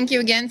 And thank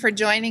you again for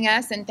joining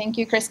us, and thank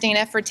you,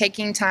 Christina, for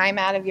taking time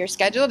out of your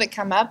schedule to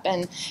come up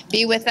and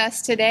be with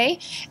us today.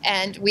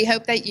 And we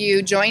hope that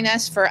you join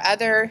us for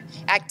other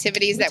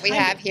activities that we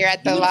have here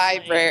at the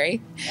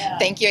library. Yeah.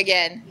 Thank you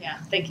again. Yeah,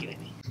 thank you,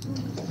 Amy.